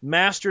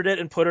 mastered it,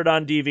 and put it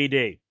on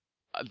DVD.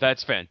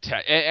 That's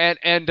fantastic.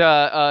 And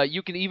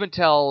you can even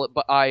tell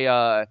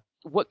by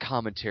what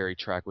commentary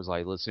track was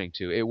I listening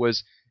to? It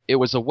was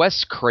a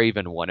Wes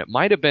Craven one. It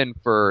might have been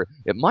for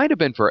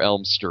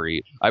Elm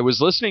Street. I was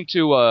listening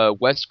to a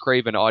Wes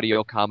Craven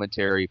audio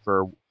commentary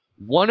for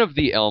one of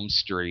the Elm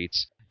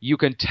Streets. You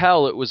can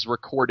tell it was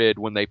recorded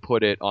when they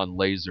put it on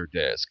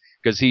Laserdisc,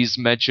 because he's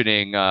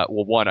mentioning, I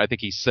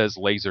think he says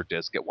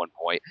Laserdisc at one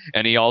point,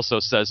 and he also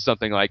says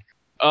something like,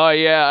 oh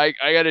yeah,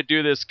 I gotta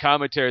do this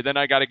commentary, then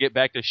I gotta get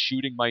back to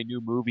shooting my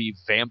new movie,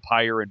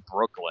 Vampire in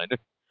Brooklyn.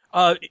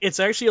 It's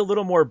actually a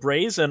little more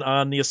brazen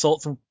on the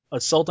Assault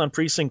on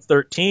Precinct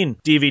 13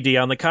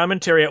 DVD. On the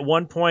commentary at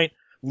one point,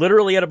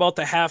 literally at about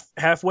the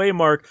halfway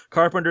mark,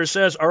 Carpenter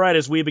says, all right,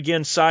 as we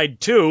begin side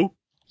 2.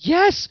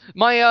 Yes,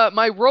 my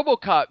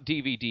RoboCop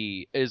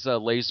DVD is a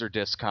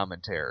Laserdisc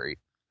commentary.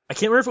 I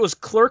can't remember if it was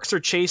Clerks or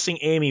Chasing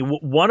Amy.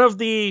 One of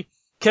the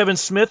Kevin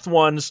Smith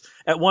ones,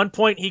 at one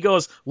point he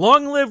goes,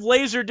 long live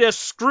Laserdisc,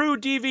 screw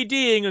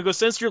DVDing, and goes,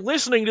 since you're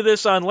listening to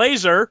this on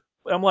Laser.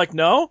 I'm like,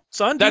 no,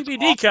 it's on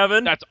DVD,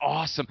 Kevin. That's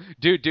awesome.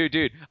 Dude.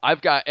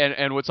 I've got,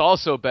 and what's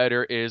also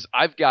better is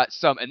I've got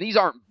some, and these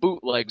aren't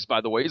bootlegs, by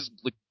the way, it's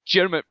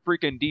legitimate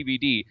freaking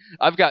DVD.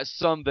 I've got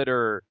some that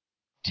are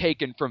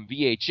taken from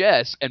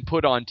VHS and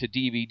put onto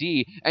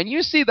DVD, and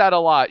you see that a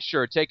lot,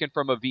 sure, taken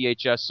from a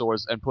VHS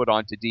source and put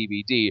onto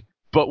DVD.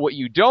 But what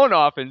you don't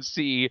often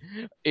see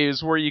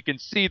is where you can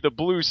see the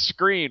blue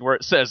screen where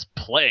it says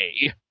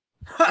play.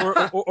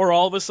 or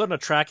all of a sudden a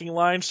tracking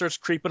line starts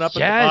creeping up at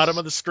the bottom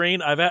of the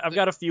screen. I've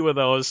got a few of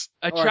those.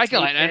 A tracking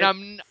line,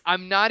 and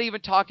I'm not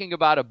even talking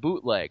about a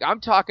bootleg.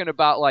 I'm talking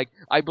about, like,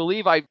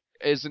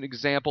 as an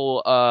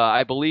example,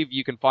 I believe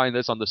you can find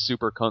this on the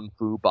Super Kung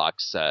Fu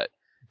box set.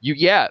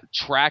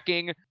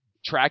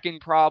 Tracking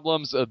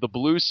problems, the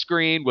blue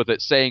screen with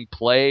it saying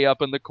play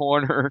up in the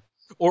corner.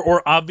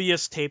 Or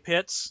obvious tape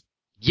hits.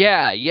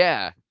 Yeah.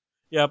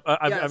 Yep,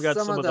 I've got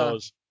some of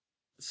those.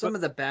 Some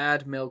of the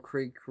bad Mill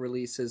Creek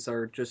releases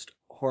are just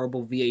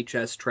horrible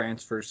VHS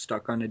transfers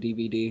stuck on a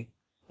DVD.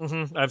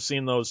 Mm-hmm, I've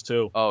seen those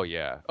too. Oh,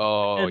 yeah.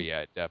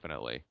 Yeah,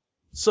 definitely.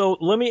 So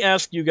let me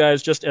ask you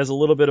guys, just as a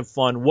little bit of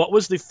fun, what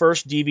was the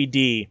first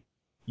DVD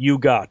you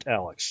got,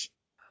 Alex?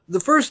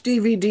 The first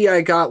DVD I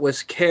got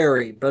was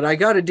Carrie, but I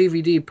got a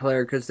DVD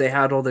player because they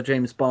had all the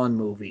James Bond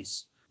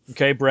movies.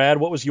 Okay, Brad,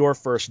 what was your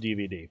first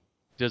DVD?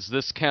 Does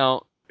this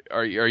count?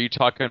 Are you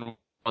talking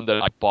one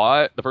that I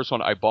bought? The first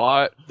one I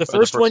bought? The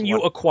first one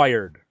you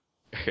acquired.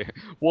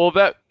 Well,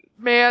 this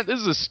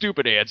is a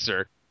stupid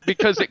answer,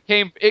 because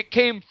it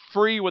came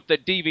free with the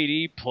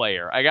DVD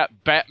player. I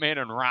got Batman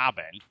and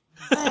Robin.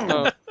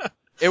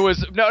 It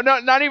was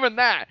not even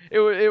that. It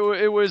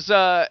was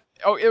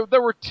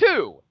there were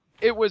two.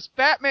 It was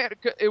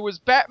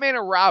Batman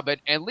and Robin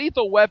and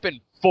Lethal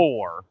Weapon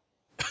 4.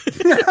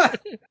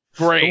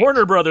 Great. The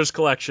Warner Brothers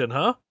collection,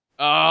 huh?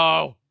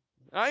 Oh,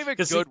 not even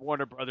 'Cause good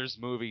Warner Brothers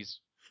movies.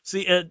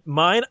 See,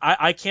 mine,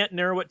 I can't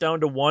narrow it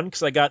down to one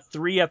because I got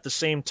three at the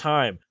same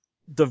time.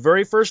 The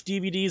very first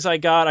DVDs I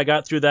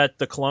got through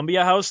the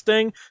Columbia House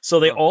thing. So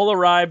they all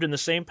arrived in the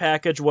same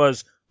package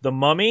was The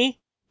Mummy,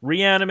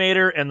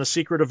 Reanimator, and The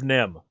Secret of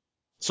Nim.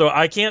 So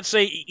I can't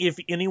say if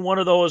any one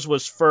of those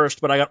was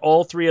first, but I got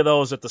all three of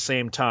those at the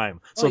same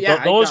time. So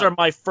those are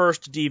my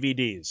first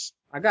DVDs.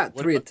 I got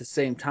three at the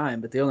same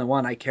time, but the only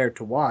one I cared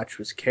to watch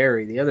was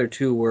Carrie. The other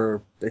two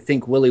were, I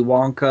think, Willy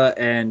Wonka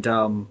and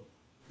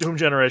Doom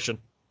Generation.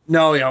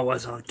 No, it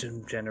wasn't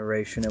Doom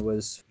Generation. It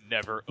was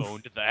Never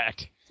owned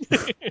that.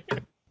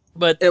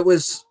 But it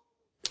was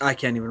I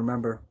can't even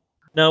remember.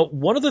 Now,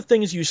 one of the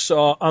things you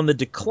saw on the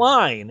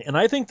decline, and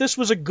I think this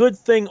was a good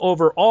thing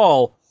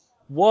overall,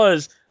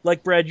 was,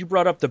 like Brad, you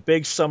brought up the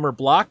big summer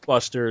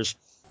blockbusters.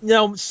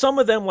 Now, some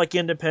of them, like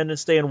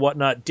Independence Day and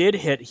whatnot, did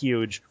hit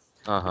huge.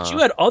 But you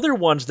had other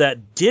ones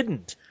that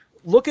didn't.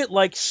 Look at,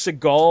 like,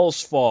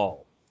 Seagal's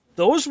Fall.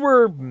 Those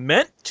were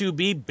meant to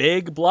be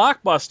big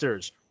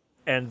blockbusters,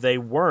 and they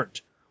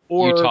weren't.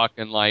 Or you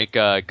talking like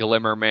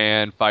Glimmer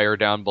Man, Fire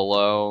Down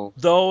Below?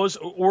 Those,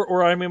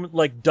 or I mean,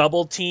 like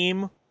Double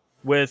Team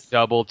with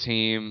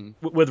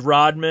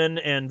Rodman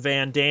and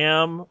Van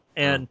Damme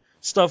and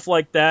stuff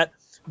like that.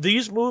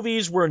 These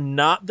movies were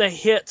not the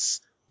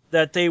hits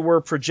that they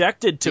were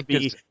projected to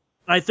be.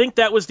 I think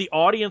that was the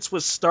audience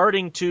was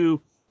starting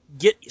to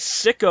get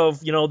sick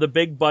of, the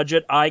big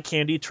budget eye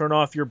candy turn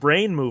off your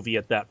brain movie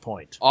at that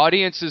point.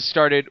 Audiences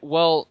started,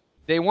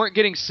 they weren't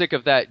getting sick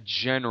of that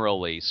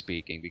generally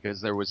speaking,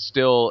 because there was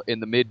still, in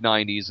the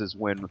mid-90s is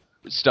when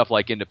stuff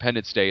like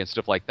Independence Day and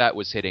stuff like that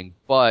was hitting,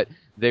 but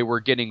they were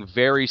getting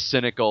very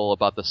cynical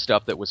about the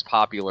stuff that was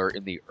popular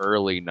in the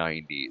early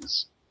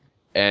 90s.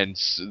 And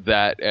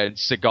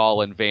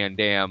Seagal and Van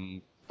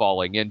Damme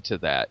falling into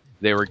that.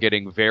 They were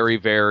getting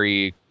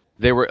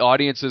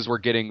audiences were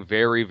getting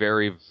very,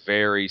 very,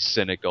 very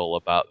cynical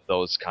about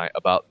those kind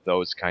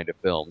of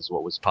films,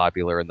 what was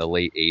popular in the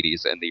late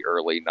 80s and the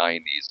early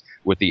 90s,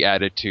 with the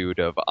attitude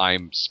of,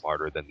 I'm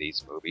smarter than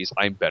these movies,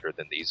 I'm better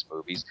than these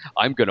movies,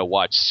 I'm gonna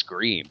watch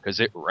Scream because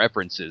it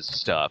references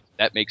stuff,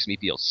 that makes me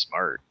feel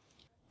smart.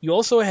 You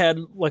also had,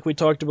 like we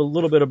talked a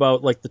little bit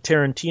about, like the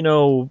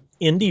Tarantino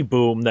indie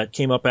boom that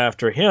came up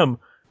after him,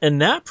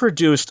 and that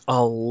produced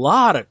a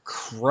lot of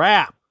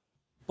crap.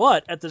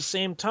 But at the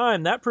same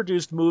time, that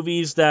produced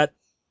movies that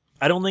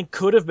I don't think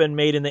could have been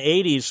made in the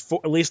 80s,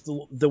 for at least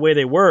the way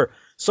they were.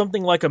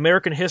 Something like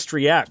American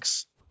History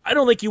X. I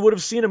don't think you would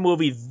have seen a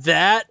movie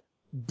that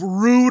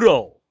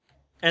brutal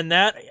and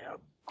that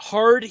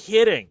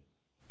hard-hitting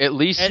at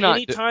least at not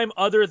any time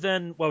other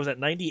than,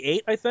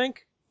 98, I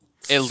think?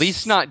 At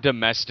least not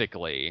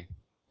domestically.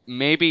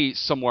 Maybe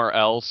somewhere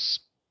else,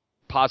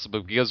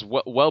 possibly, because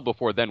well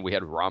before then we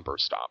had Romper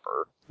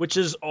Stomper. Which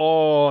is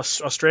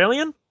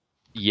Australian?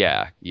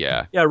 Yeah.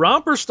 Yeah,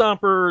 Romper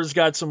Stomper's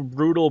got some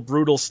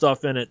brutal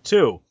stuff in it,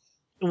 too.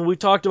 And we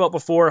talked about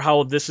before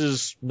how this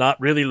is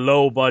not really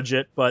low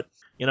budget, but,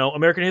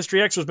 American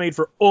History X was made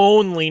for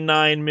only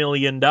 $9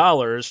 million,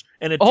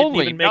 and it didn't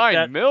even make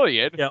that... $9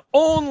 million? Yeah,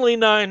 only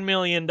 $9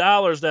 million,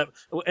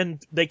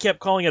 and they kept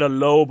calling it a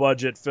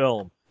low-budget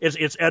film.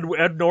 It's Ed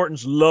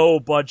Norton's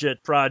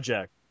low-budget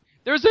project.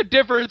 There's a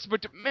difference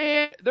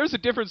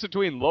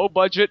between low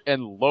budget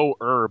and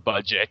lower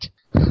budget.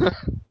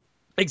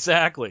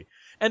 Exactly.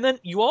 And then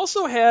you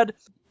also had,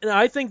 and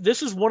I think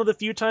this is one of the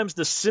few times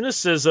the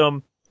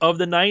cynicism of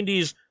the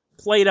 90s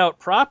played out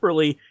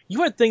properly,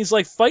 you had things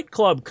like Fight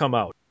Club come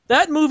out.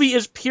 That movie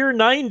is pure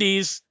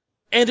 90s,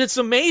 and it's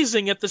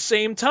amazing at the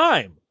same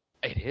time.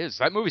 It is.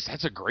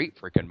 That's a great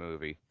freaking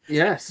movie.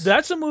 Yes.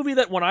 That's a movie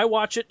that when I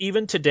watch it,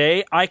 even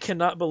today, I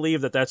cannot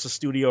believe that that's a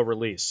studio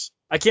release.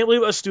 I can't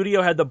believe a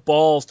studio had the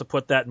balls to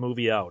put that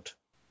movie out.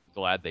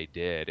 Glad they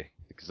did,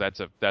 because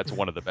that's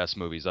one of the best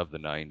movies of the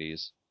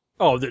 90s.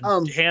 Oh,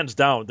 hands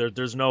down.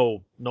 There's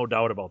no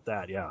doubt about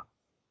that, yeah.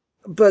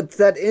 But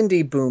that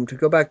indie boom, to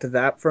go back to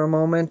that for a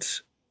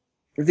moment,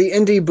 the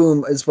indie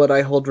boom is what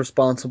I hold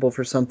responsible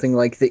for something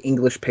like The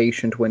English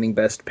Patient winning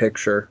Best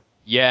Picture.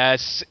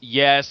 Yes,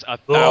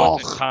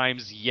 1,000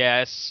 times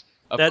yes.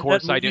 Of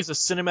course that movie's a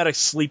cinematic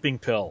sleeping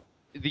pill.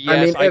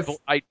 Yes,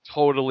 I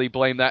totally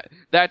blame that.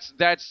 That's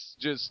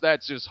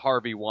just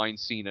Harvey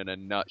Weinstein in a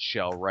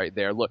nutshell right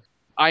there. Look,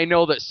 I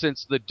know that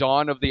since the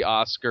dawn of the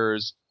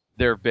Oscars,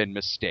 there have been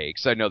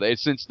mistakes. I know that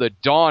since the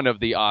dawn of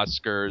the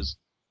Oscars,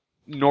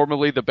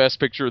 normally the Best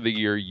Picture of the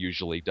Year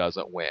usually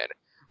doesn't win.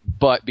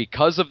 But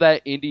because of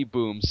that indie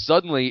boom,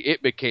 suddenly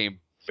it became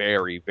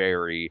very,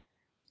 very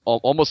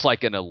almost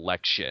like an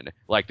election.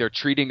 Like they're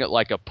treating it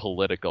like a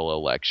political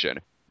election,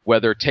 where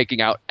they're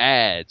taking out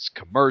ads,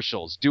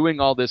 commercials, doing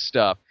all this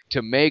stuff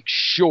to make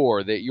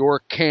sure that your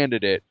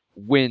candidate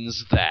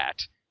wins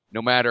that,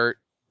 no matter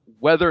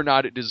whether or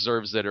not it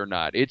deserves it or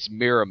not. It's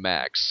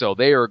Miramax, so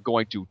they are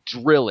going to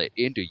drill it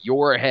into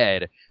your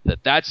head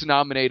that that's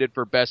nominated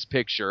for Best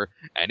Picture,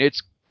 and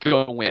it's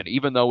going to win,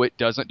 even though it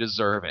doesn't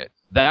deserve it.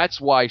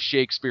 That's why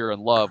Shakespeare in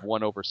Love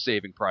won over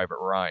Saving Private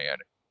Ryan.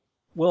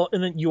 Well,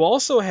 and then you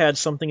also had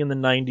something in the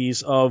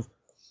 90s of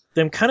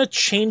them kind of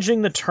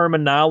changing the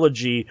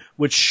terminology,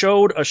 which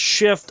showed a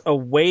shift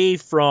away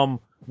from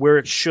where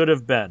it should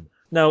have been.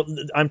 Now,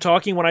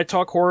 when I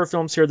talk horror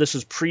films here, this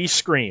is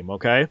pre-Scream,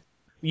 okay?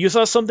 You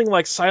saw something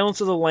like Silence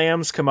of the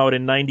Lambs come out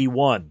in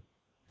 91.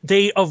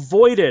 They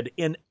avoided,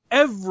 in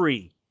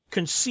every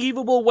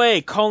conceivable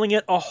way, calling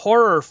it a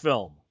horror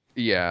film.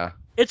 Yeah.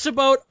 It's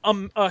about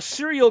a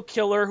serial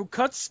killer who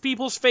cuts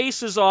people's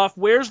faces off,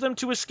 wears them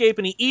to escape,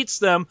 and he eats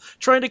them,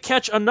 trying to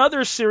catch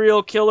another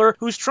serial killer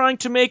who's trying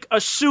to make a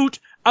suit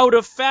out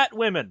of fat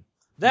women.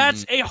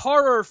 That's a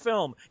horror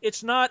film.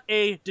 It's not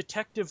a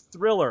detective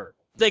thriller.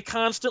 They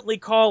constantly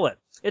call it.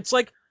 It's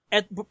like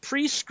at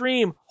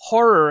pre-Scream,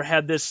 horror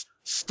had this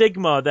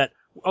stigma that,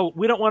 oh,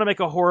 we don't want to make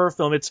a horror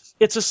film.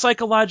 It's a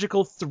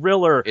psychological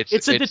thriller.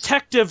 It's a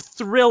detective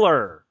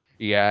thriller.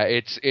 Yeah,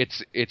 it's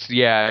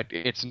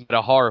not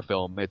a horror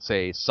film. It's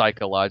a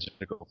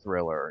psychological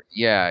thriller.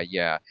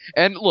 Yeah.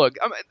 And look,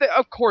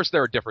 of course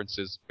there are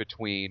differences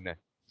between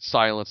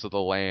Silence of the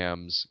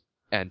Lambs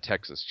and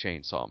Texas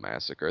Chainsaw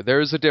Massacre.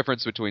 There is a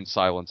difference between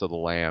Silence of the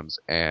Lambs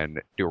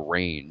and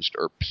Deranged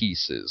or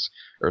Pieces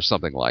or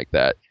something like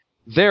that.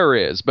 There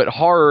is, but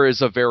horror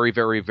is a very,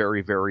 very,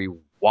 very, very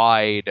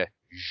wide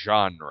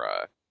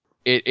genre.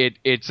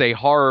 It's a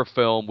horror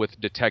film with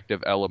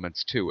detective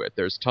elements to it.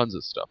 There's tons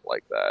of stuff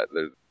like that.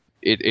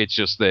 It's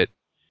just that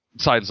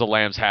Silence of the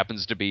Lambs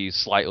happens to be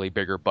slightly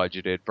bigger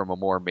budgeted from a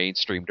more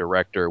mainstream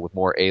director with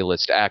more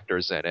A-list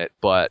actors in it.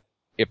 But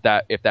if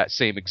that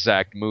same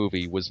exact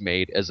movie was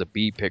made as a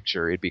B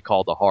picture, it'd be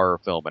called a horror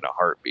film in a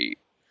heartbeat.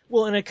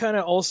 Well, and it kind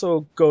of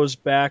also goes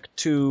back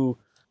to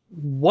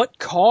what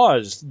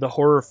caused the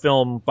horror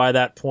film by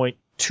that point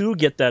to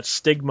get that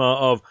stigma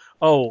of,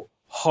 oh,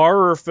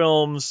 horror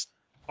films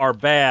are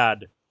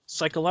bad.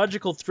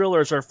 Psychological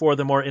thrillers are for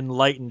the more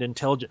enlightened,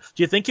 intelligent.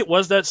 Do you think it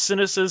was that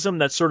cynicism,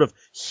 that sort of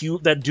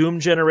that Doom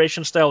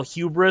Generation style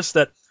hubris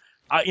that,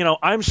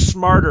 I'm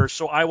smarter,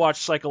 so I watch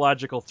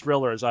psychological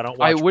thrillers. I don't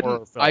watch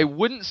horror films. I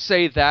wouldn't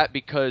say that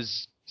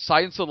because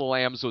Silence of the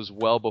Lambs was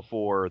well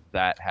before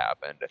that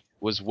happened.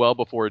 Was well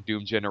before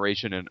Doom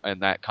Generation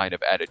and that kind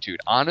of attitude.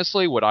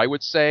 Honestly, what I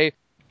would say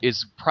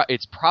is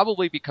it's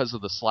probably because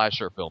of the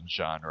slasher film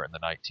genre in the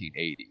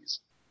 1980s.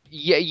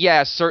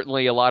 Yeah,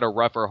 certainly a lot of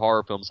rougher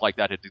horror films like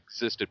that had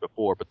existed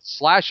before, but the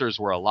slashers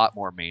were a lot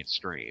more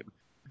mainstream.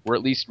 Were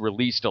at least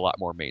released a lot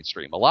more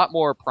mainstream. A lot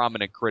more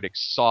prominent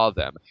critics saw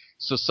them.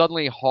 So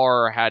suddenly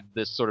horror had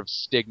this sort of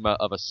stigma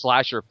of a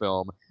slasher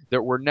film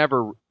that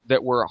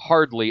were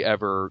hardly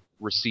ever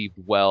received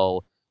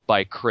well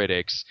by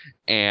critics,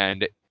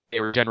 and they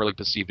were generally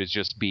perceived as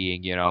just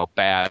being,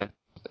 bad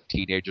that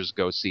teenagers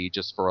go see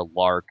just for a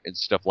lark and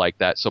stuff like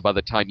that. So by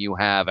the time you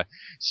have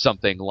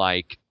something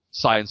like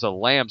Silence of the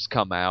Lambs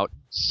come out,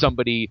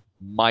 somebody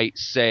might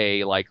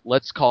say, like,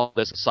 let's call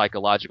this a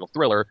psychological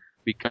thriller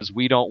because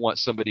we don't want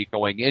somebody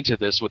going into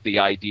this with the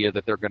idea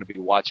that they're going to be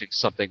watching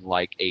something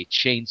like a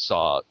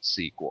Chainsaw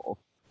sequel.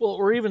 Well,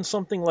 or even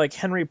something like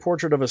Henry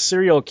Portrait of a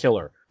Serial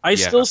Killer. I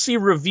still see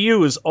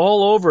reviews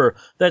all over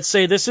that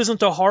say this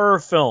isn't a horror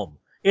film.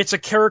 It's a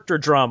character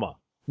drama.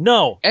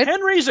 No,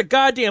 Henry's a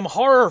goddamn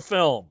horror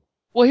film.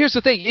 Well, here's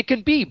the thing. It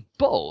can be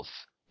both.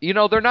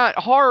 They're not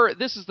horror.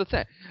 This is the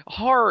thing.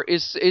 Horror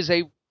is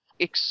a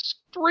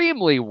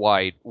extremely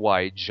wide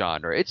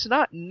genre. It's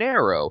not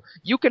narrow.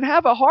 You can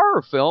have a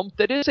horror film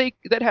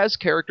that has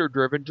character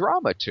driven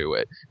drama to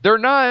it. They're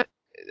not.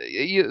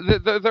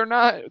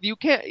 You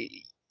can't.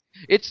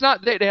 It's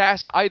not that it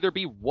has to either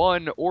be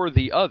one or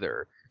the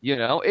other.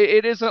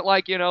 It isn't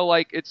like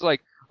it's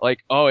like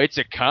oh, it's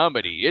a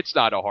comedy. It's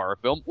not a horror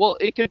film. Well,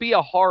 it can be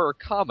a horror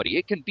comedy.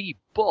 It can be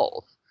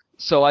both.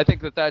 So I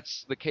think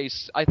that's the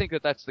case. I think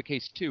that's the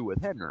case too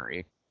with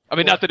Henry. I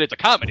mean, not that it's a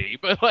comedy,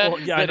 but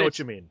yeah, I know what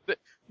you mean.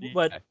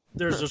 But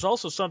there's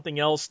also something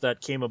else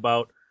that came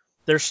about.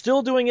 They're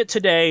still doing it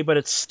today, but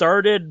it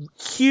started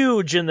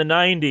huge in the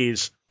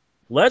 90s.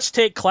 Let's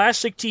take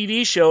classic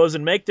TV shows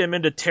and make them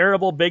into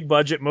terrible big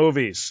budget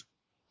movies.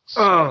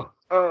 Oh.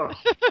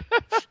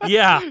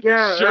 Yeah.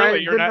 Yeah,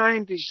 surely the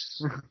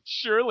 90s.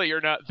 Surely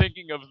you're not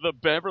thinking of the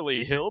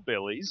Beverly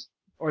Hillbillies.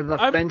 Or the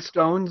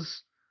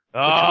Flintstones. Oh.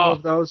 All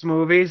of those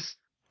movies.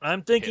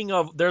 I'm thinking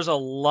of, there's a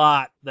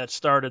lot that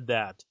started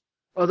that.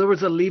 Oh, there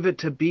was a Leave It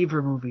to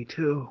Beaver movie,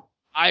 too.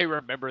 I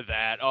remember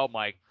that. Oh,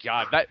 my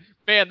God.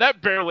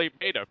 That barely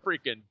made a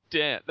freaking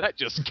dent. That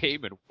just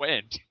came and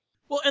went.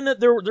 Well, and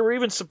there were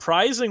even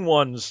surprising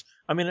ones.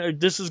 I mean,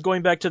 this is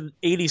going back to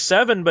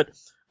 87, but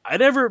I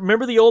never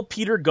remember the old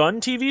Peter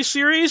Gunn TV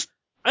series.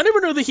 I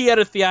never knew that he had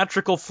a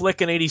theatrical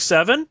flick in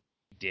 87.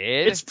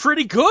 Did? It's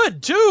pretty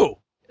good, too.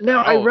 No,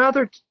 I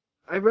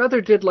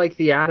rather did like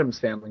the Addams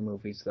Family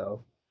movies,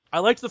 though. I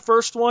liked the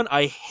first one.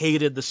 I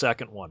hated the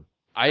second one.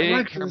 I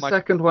liked the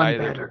second one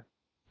better.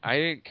 I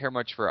didn't care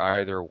much for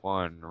either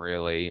one,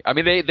 really. I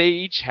mean, they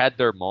each had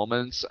their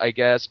moments, I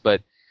guess,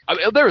 but I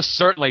mean, they were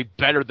certainly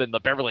better than the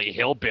Beverly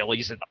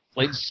Hillbillies and the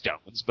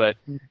Flintstones, but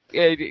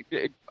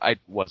I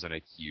wasn't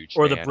a huge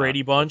Or fan the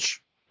Brady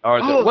Bunch.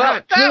 Or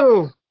that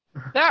too!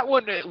 That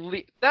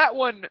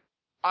one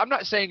I'm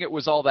not saying it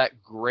was all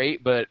that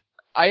great, but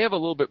I have a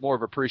little bit more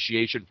of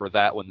appreciation for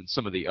that one than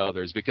some of the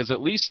others, because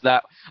at least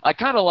that I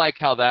kind of like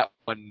how that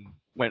one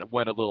went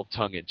a little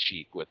tongue in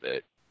cheek with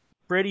it.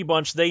 Brady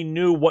Bunch, they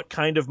knew what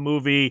kind of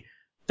movie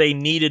they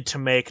needed to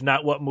make,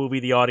 not what movie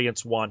the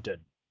audience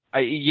wanted.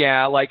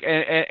 Yeah, like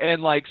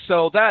and like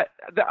so that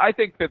I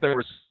think that there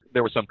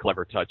were some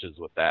clever touches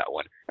with that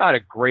one. Not a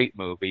great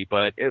movie,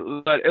 but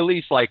at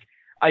least like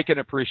I can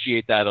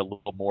appreciate that a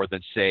little more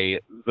than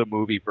say the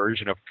movie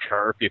version of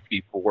Car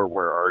 54.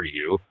 Where are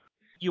you?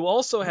 You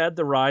also had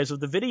the rise of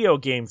the video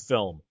game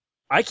film.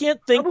 I can't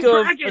think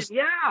Double of Dragon,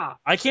 yeah.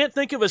 I can't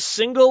think of a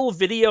single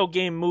video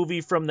game movie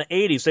from the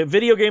 80s. The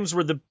video games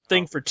were the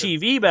thing for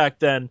TV back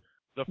then.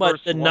 But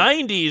the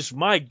 90s,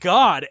 my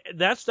God,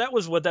 that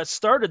was what that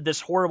started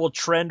this horrible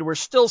trend we're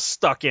still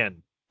stuck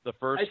in. The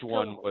first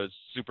one was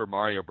Super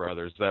Mario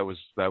Brothers. That was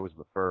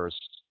the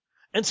first.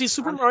 And see,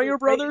 Super Mario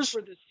Brothers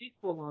for the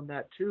sequel on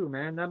that too,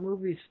 man. That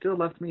movie still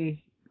left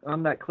me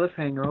on that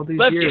cliffhanger all these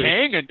Left years. you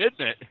hanging, didn't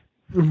it?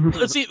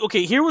 Let's see.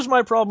 Okay, here was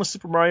my problem with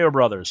Super Mario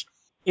Brothers.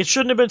 It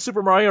shouldn't have been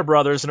Super Mario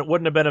Brothers, and it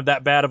wouldn't have been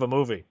that bad of a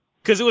movie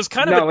because it was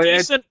kind of a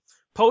decent,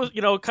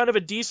 kind of a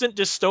decent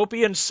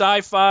dystopian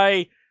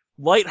sci-fi,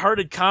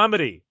 lighthearted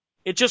comedy.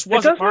 It just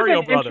wasn't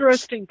Mario Brothers.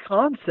 Interesting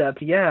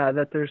concept, yeah.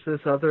 That there's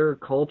this other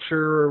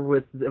culture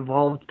with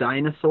evolved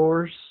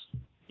dinosaurs.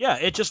 Yeah,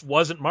 it just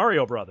wasn't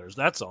Mario Brothers.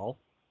 That's all.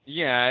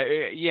 Yeah,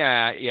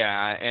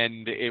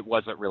 and it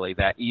wasn't really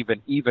that.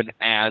 Even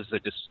as a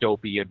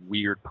dystopian,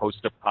 weird,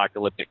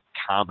 post-apocalyptic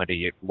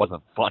comedy, it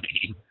wasn't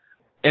funny.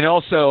 And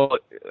also,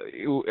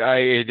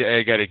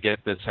 I got to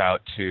get this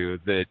out too.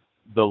 That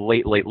the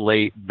late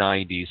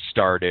 90s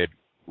started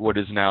what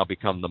has now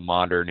become the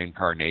modern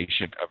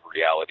incarnation of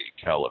reality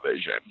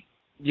television.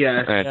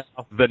 Yeah. And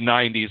the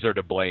 90s are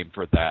to blame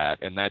for that,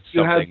 and that's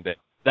something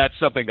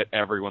that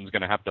everyone's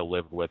going to have to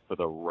live with for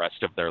the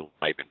rest of their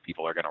life, and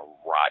people are going to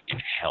rot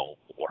in hell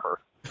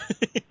for.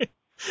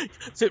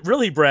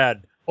 Really,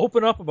 Brad,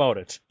 open up about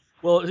it.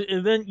 Well,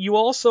 and then you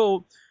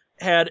also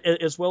had,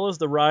 as well as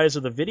the rise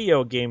of the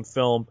video game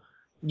film,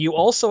 you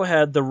also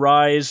had the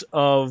rise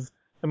of,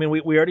 I mean,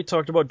 we already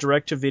talked about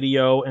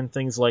direct-to-video and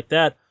things like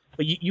that,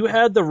 but you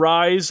had the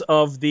rise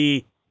of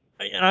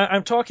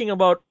I'm talking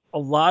about a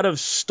lot of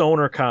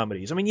stoner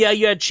comedies. I mean, yeah,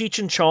 you had Cheech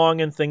and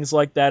Chong and things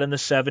like that in the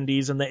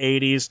 70s and the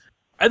 80s.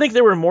 I think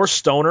there were more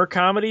stoner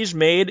comedies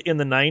made in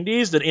the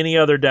 90s than any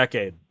other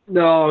decade.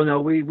 No,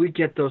 we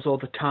get those all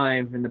the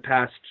time in the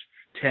past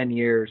 10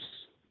 years.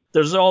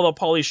 There's all the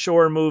Pauly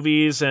Shore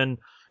movies and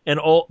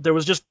all. There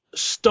was just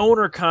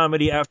stoner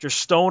comedy after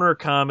stoner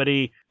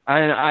comedy.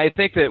 I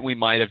think that we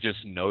might have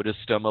just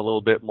noticed them a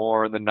little bit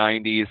more in the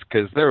 90s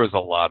because there was a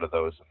lot of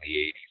those in the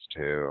 80s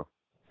too.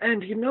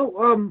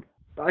 And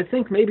I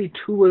think maybe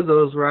 2 of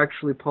those were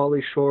actually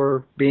Pauly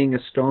Shore being a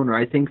stoner.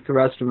 I think the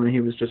rest of them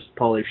he was just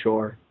Pauly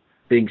Shore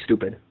being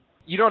stupid.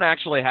 You don't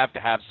actually have to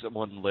have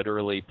someone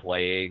literally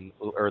playing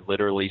or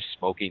literally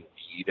smoking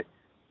weed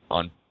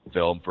on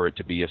film for it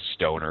to be a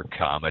stoner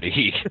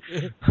comedy.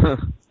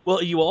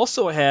 Well, you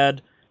also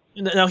had,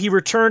 now he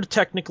returned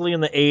technically in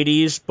the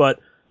 80s, but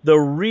the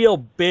real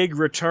big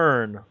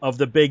return of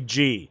the Big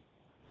G,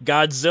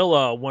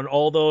 Godzilla, when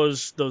all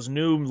those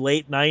new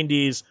late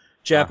 90s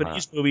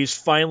Japanese movies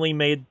finally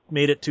made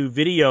it to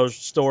video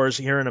stores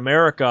here in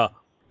America,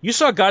 you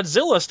saw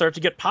Godzilla start to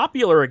get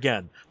popular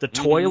again. The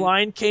toy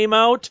line came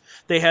out.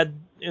 They had,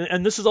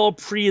 and this is all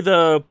pre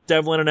the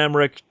Devlin and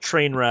Emmerich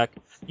train wreck.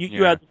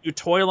 You had the new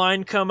toy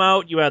line come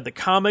out. You had the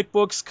comic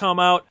books come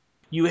out.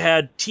 You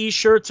had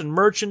T-shirts and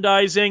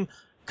merchandising.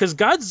 Because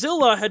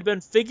Godzilla had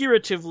been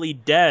figuratively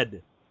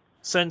dead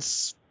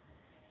since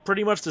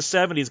pretty much the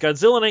 70s.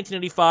 Godzilla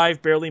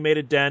 1985 barely made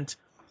a dent.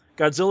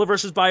 Godzilla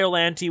vs.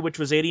 Biollante, which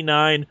was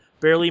 89,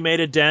 barely made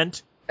a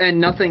dent. And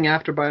nothing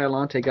after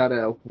Biollante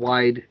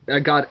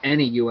got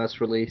any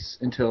U.S. release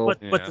until but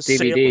the DVD.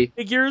 sale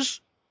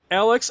figures,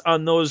 Alex,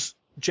 on those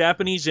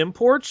Japanese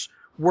imports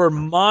were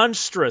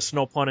monstrous,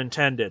 no pun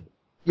intended.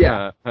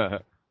 Yeah.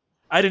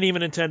 I didn't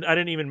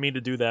even mean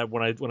to do that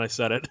when I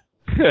said it.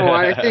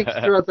 I think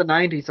throughout the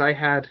 90s I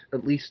had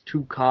at least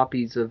 2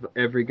 copies of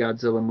every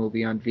Godzilla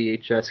movie on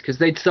VHS because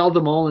they'd sell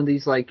them all in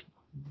these like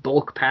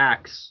bulk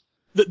packs.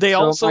 They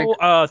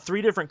also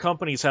 3 different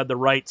companies had the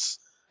rights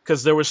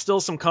because there was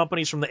still some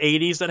companies from the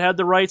 80s that had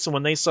the rights, and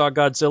when they saw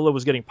Godzilla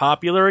was getting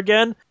popular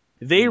again,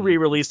 they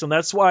re-released them.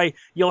 That's why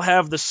you'll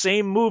have the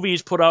same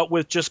movies put out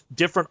with just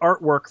different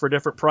artwork for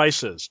different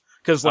prices.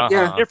 Because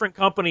different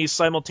companies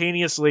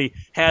simultaneously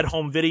had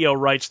home video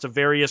rights to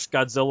various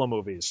Godzilla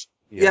movies.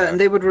 Yeah, and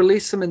they would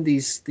release them in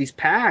these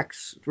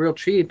packs real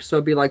cheap. So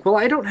it'd be like, well,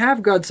 I don't have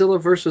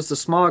Godzilla versus the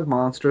Smog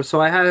Monster,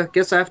 so I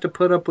guess I have to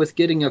put up with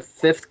getting a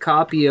 5th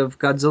copy of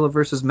Godzilla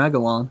versus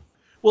Megalon.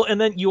 Well, and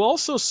then you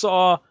also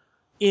saw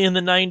in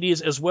the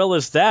 90s as well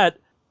as that,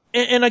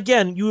 and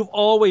again, you've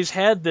always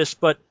had this,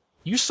 but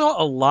you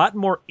saw a lot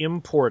more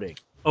importing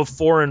of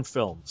foreign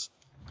films.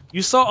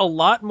 You saw a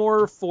lot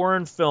more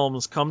foreign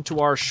films come to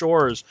our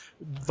shores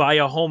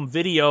via home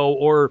video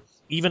or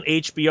even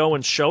HBO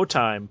and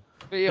Showtime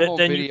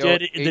than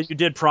you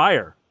did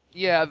prior.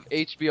 Yeah,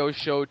 HBO,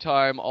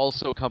 Showtime,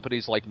 also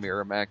companies like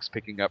Miramax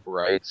picking up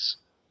rights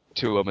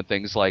to them and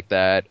things like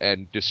that,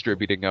 and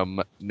distributing them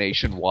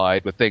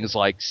nationwide with things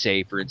like,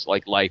 say, for instance,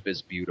 like Life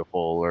is Beautiful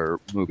or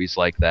movies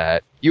like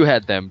that. You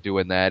had them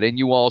doing that, and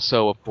you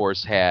also, of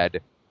course,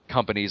 had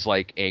companies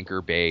like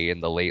Anchor Bay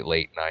in the late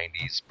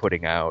 90s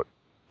putting out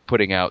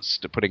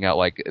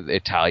like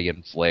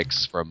Italian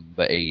flicks from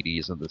the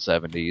 80s and the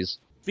 70s.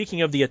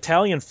 Speaking of the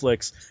Italian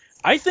flicks,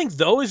 I think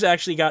those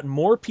actually got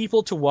more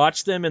people to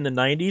watch them in the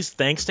 90s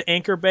thanks to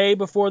Anchor Bay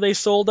before they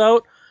sold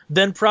out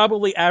than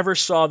probably ever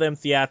saw them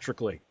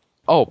theatrically.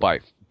 Oh, by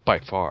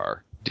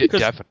far.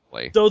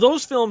 Definitely. So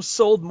those films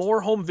sold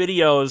more home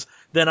videos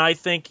than I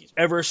think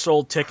ever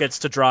sold tickets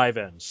to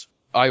drive-ins.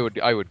 I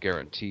would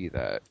guarantee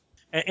that.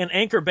 And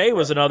Anchor Bay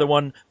was another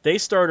one. They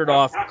started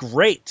off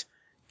great,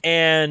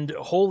 and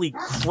holy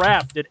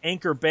crap, did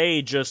Anchor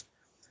Bay just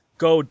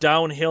go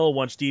downhill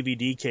once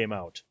DVD came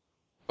out.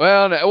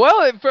 Well,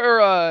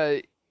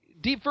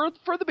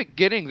 for the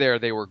beginning there,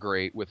 they were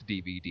great with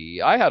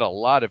DVD. I had a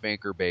lot of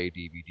Anchor Bay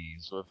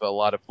DVDs with a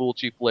lot of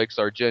Fulci flicks,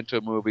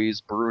 Argento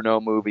movies, Bruno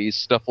movies,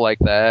 stuff like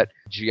that,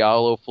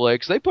 Giallo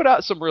flicks. They put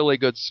out some really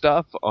good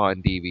stuff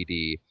on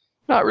DVD.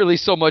 Not really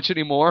so much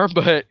anymore,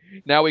 but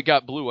now we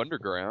got Blue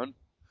Underground.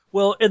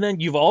 Well, and then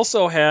you've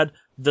also had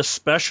the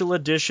special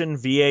edition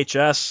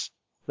VHS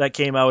that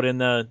came out in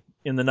the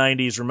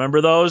 90s. Remember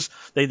those?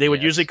 They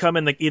would usually come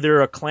in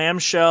either a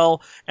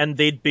clamshell, and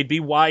they'd be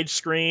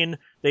widescreen.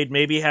 They'd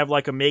maybe have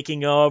like a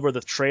making of or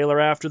the trailer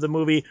after the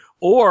movie,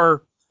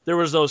 or there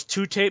was those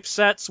 2-tape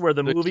sets where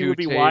the movie would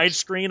be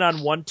widescreen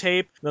on one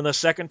tape, and then the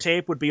second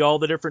tape would be all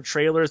the different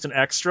trailers and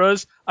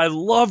extras. I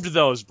loved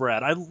those,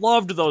 Brad. I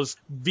loved those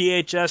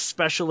VHS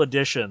special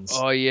editions.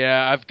 Oh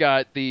yeah, I've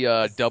got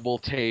the double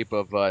tape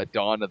of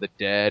Dawn of the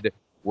Dead,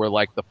 where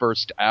like the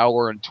first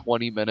hour and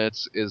 20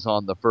 minutes is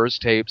on the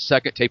first tape.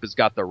 Second tape has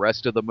got the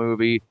rest of the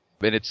movie,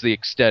 and it's the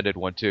extended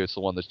one too. It's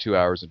the one that's 2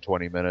 hours and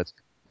 20 minutes.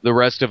 The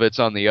rest of it's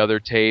on the other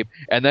tape,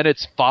 and then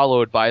it's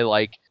followed by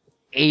like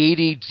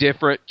 80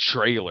 different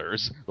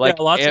trailers. Like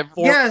lots of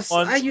yes,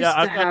 ones. I used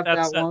to have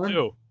that one.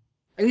 Too.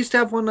 I used to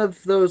have one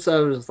of those.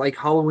 Like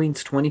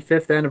Halloween's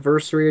 25th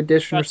anniversary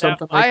edition or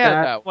something like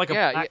that. Like a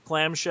black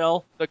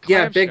clamshell. The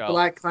clamshell. Yeah, big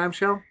black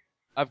clamshell.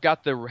 I've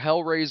got the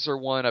Hellraiser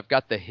one. I've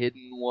got the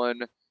hidden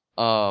one.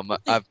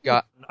 I've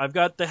got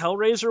the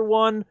Hellraiser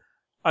one.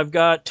 I've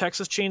got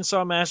Texas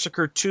Chainsaw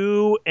Massacre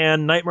 2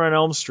 and Nightmare on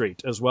Elm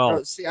Street as well.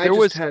 Oh, see, I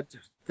had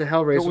the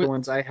Hellraiser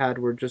ones I had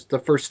were just the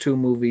first two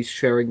movies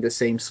sharing the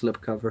same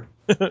slipcover.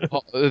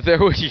 There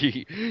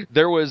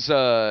was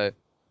oh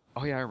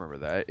yeah, I remember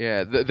that.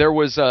 Yeah, there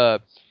was a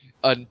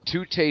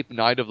 2-tape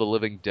Night of the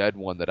Living Dead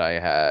one that I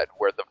had,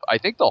 where I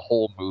think the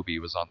whole movie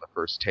was on the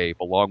first tape,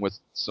 along with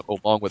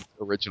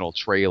original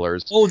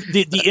trailers. Oh,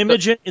 the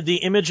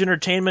Image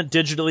Entertainment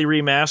digitally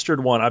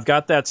remastered one. I've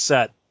got that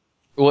set.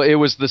 Well, it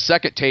was the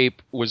second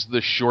tape was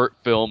the short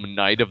film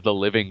Night of the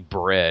Living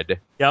Bread.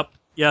 Yep.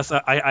 Yes,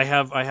 I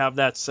have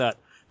that set.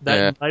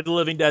 Night of the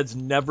Living Dead's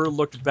never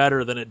looked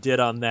better than it did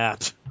on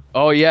that.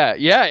 Oh yeah,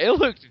 it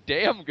looked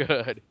damn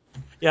good.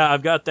 Yeah,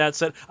 I've got that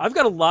set. I've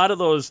got a lot of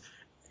those,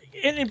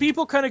 and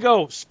people kind of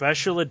go,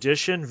 special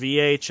edition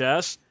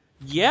VHS?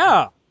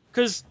 Yeah,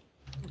 because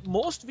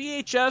most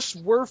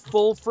VHS were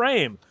full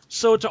frame.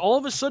 So to all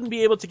of a sudden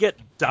be able to get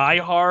Die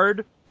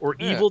Hard or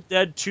Evil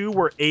Dead 2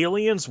 or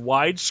Aliens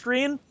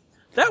widescreen,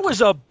 that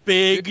was a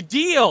big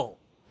deal.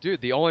 Dude,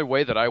 the only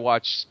way that I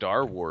watch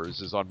Star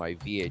Wars is on my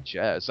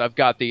VHS. I've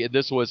got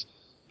this was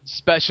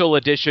special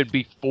edition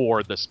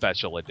before the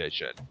special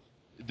edition.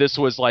 This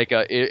was like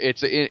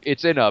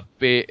it's in a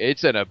big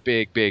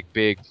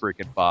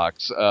freaking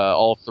box.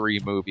 All 3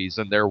 movies,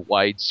 and they're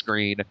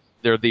widescreen.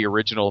 They're the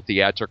original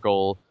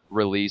theatrical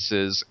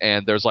releases,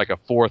 and there's like a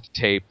 4th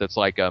tape that's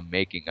like a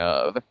making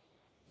of.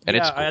 And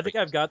yeah, I think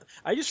I've got.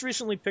 I just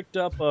recently picked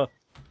up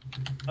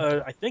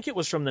I think it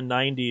was from the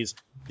 90s,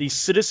 the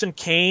Citizen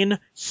Kane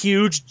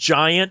huge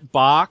giant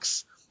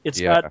box. It's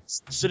got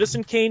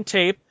Citizen Kane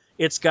tape.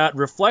 It's got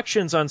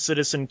reflections on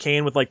Citizen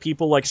Kane with like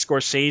people like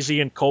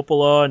Scorsese and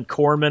Coppola and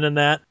Corman and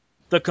that.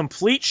 The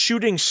complete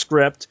shooting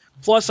script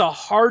plus a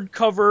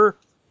hardcover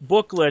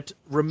booklet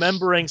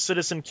remembering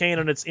Citizen Kane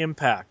and its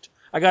impact.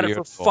 I got it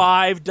for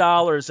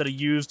 $5 at a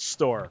used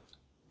store.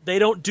 They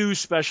don't do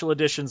special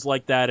editions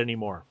like that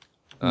anymore.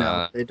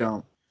 No, they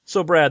don't.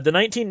 So, Brad, the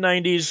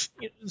 1990s,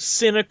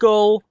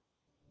 cynical.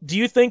 Do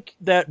you think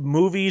that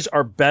movies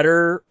are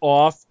better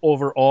off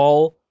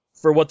overall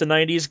for what the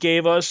 90s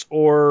gave us,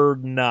 or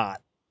not?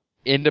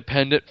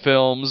 Independent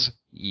films,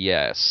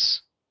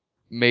 yes.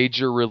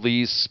 Major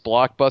release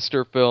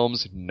blockbuster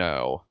films,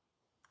 no.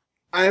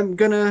 I'm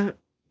gonna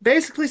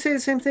basically say the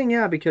same thing,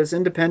 yeah, because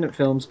independent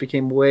films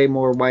became way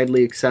more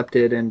widely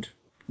accepted, and,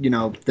 the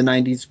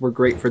 90s were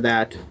great for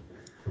that.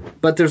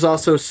 But there's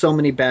also so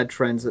many bad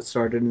trends that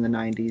started in the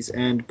 90s,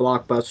 and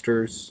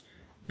blockbusters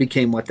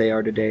became what they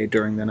are today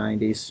during the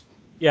 90s.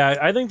 Yeah,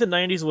 I think the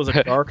 90s was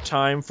a dark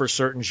time for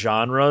certain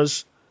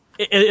genres.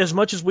 As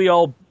much as we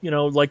all,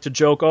 like to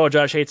joke, oh,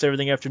 Josh hates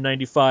everything after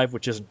 95,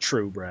 which isn't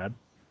true, Brad.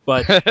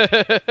 But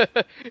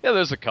Yeah,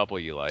 there's a couple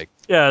you like.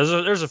 yeah,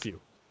 there's a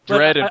few. But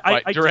Dread and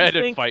I do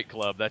think, Fight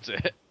Club. That's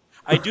it.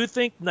 I do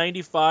think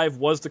 95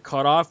 was the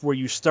cutoff where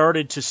you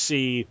started to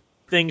see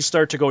things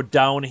start to go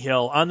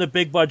downhill on the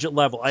big budget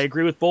level. I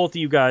agree with both of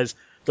you guys.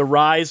 The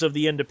rise of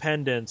the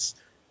independents,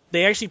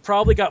 they actually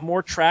probably got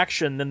more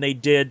traction than they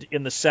did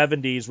in the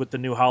 70s with the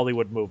New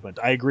Hollywood movement.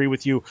 I agree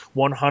with you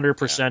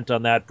 100%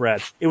 on that,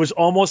 Brad. It was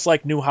almost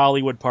like New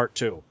Hollywood Part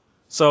 2.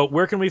 So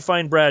where can we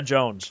find Brad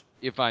Jones?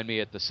 You find me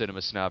at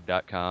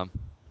thecinemasnob.com.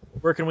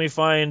 Where can we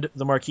find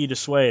the Marquis de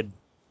Suede?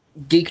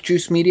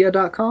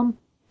 GeekJuiceMedia.com?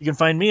 You can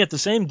find me at the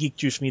same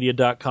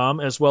geekjuicemedia.com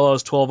as well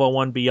as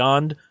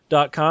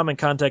 1201beyond.com and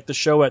contact the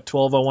show at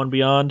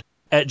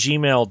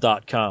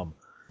 1201beyond@gmail.com.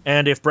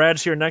 And if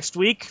Brad's here next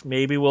week,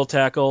 maybe we'll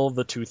tackle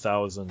the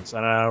 2000s.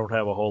 And I don't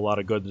have a whole lot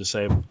of good to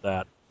say about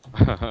that.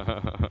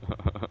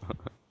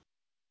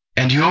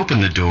 And you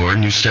open the door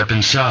and you step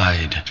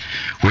inside.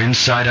 We're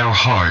inside our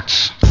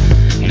hearts.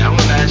 Now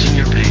imagine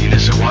your pain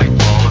is a white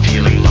ball of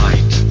healing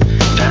light.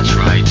 That's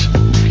right,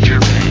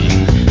 your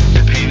pain,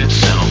 the pain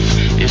itself,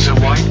 is a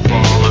white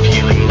ball of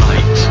healing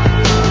light.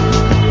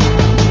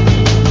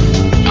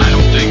 I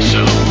don't think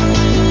so.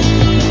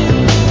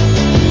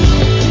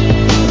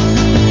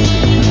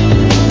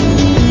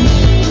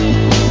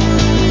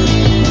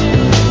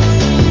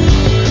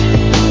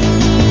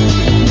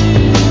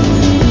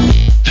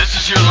 This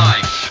is your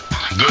life,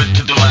 good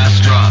to the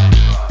last drop.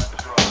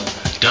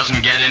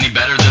 Doesn't get any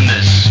better than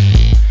this.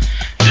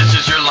 This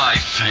is your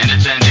life, and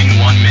it's ending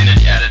 1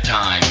 minute at a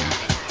time.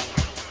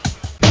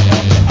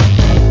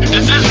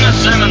 This isn't a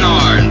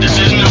seminar. This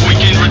isn't a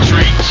weekend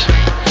retreat.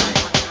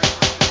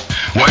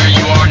 Where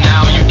you are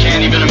now, you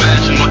can't even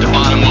imagine what the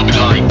bottom will be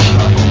like.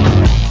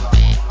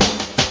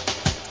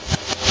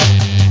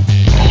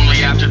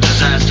 Only after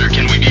disaster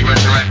can we be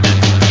resurrected.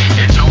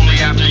 It's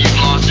only after you've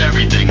lost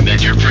everything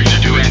that you're free to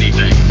do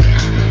anything.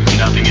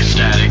 Nothing is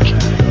static.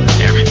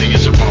 Everything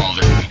is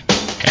evolving.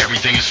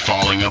 Everything is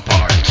falling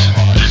apart.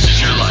 This is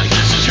your life.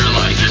 This is your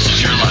life. This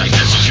is your life.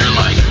 This is your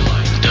life.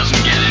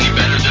 Doesn't get any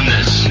better than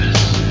this.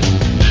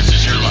 This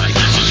is your life.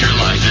 This is your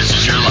life. This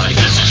is your life.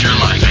 This is your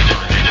life.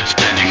 And it's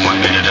ending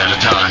 1 minute at a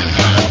time.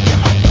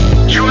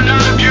 You are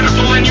not a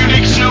beautiful and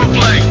unique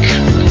snowflake.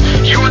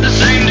 You are the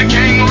same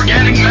decaying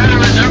organic matter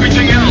as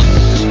everything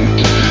else.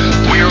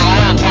 We are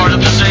all part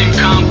of the same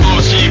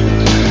compost heap.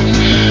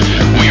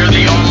 We are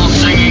the all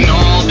singing,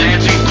 all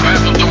dancing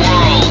crap of the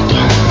world.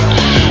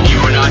 You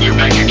are not your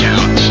bank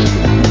account.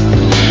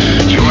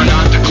 You are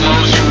not the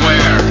clothes you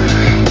wear.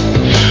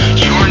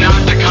 You are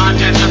not the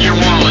contents of your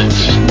wallet.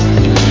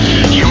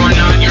 You are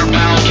not your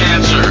bowel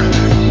cancer.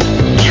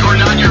 You are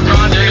not your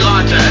grande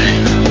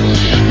latte.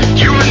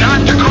 You are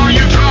not the car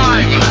you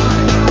drive.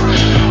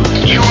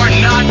 You are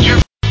not your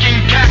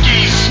f***ing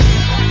khakis.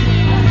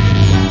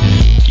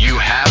 You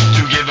have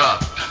to give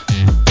up.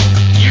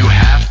 You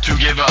have to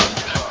give up.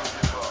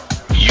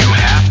 You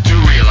have to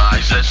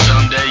realize that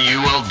someday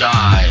you will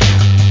die.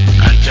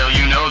 Until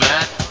you know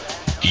that,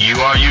 you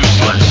are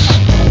useless.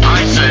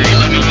 I say,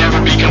 let me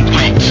never be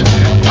complete.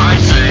 I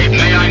say,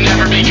 may I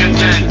never be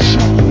content.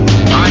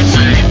 I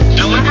say,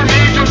 deliver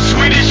me from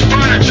Swedish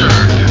furniture.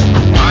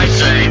 I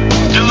say,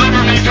 deliver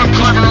me from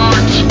clever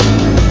art.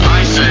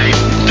 I say,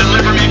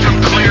 deliver me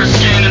from clear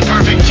skin and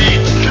perfect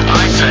teeth.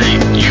 I say,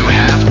 you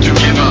have to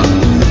give up.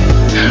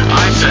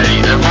 I say,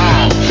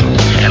 evolve,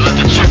 and let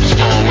the chips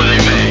fall where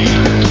they may.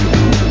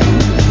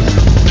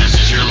 This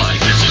is your life,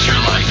 this is your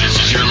life, this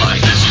is your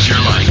life, this is your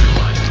life.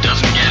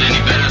 Doesn't get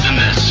any better than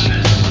this.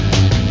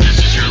 This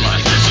is your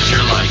life, this is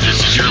your life,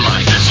 this is your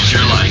life, this is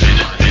your life.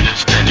 And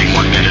it's ending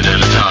 1 minute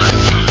at a time.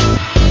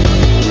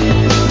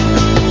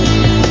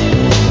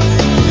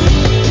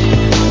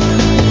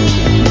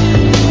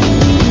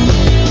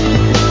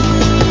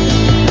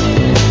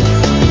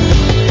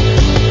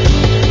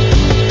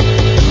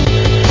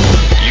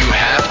 You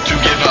have to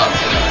give up.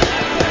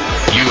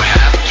 You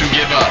have to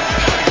give up.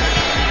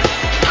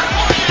 I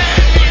want you to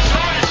hit me as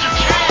hard as you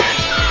can.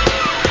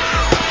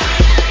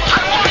 I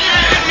want you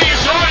to hit me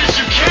as hard as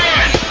you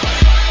can.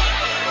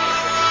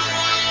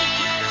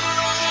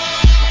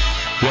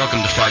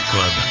 Welcome to Fight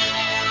Club.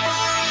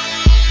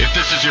 If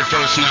this is your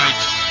first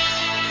night,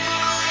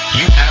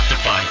 you have to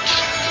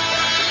fight.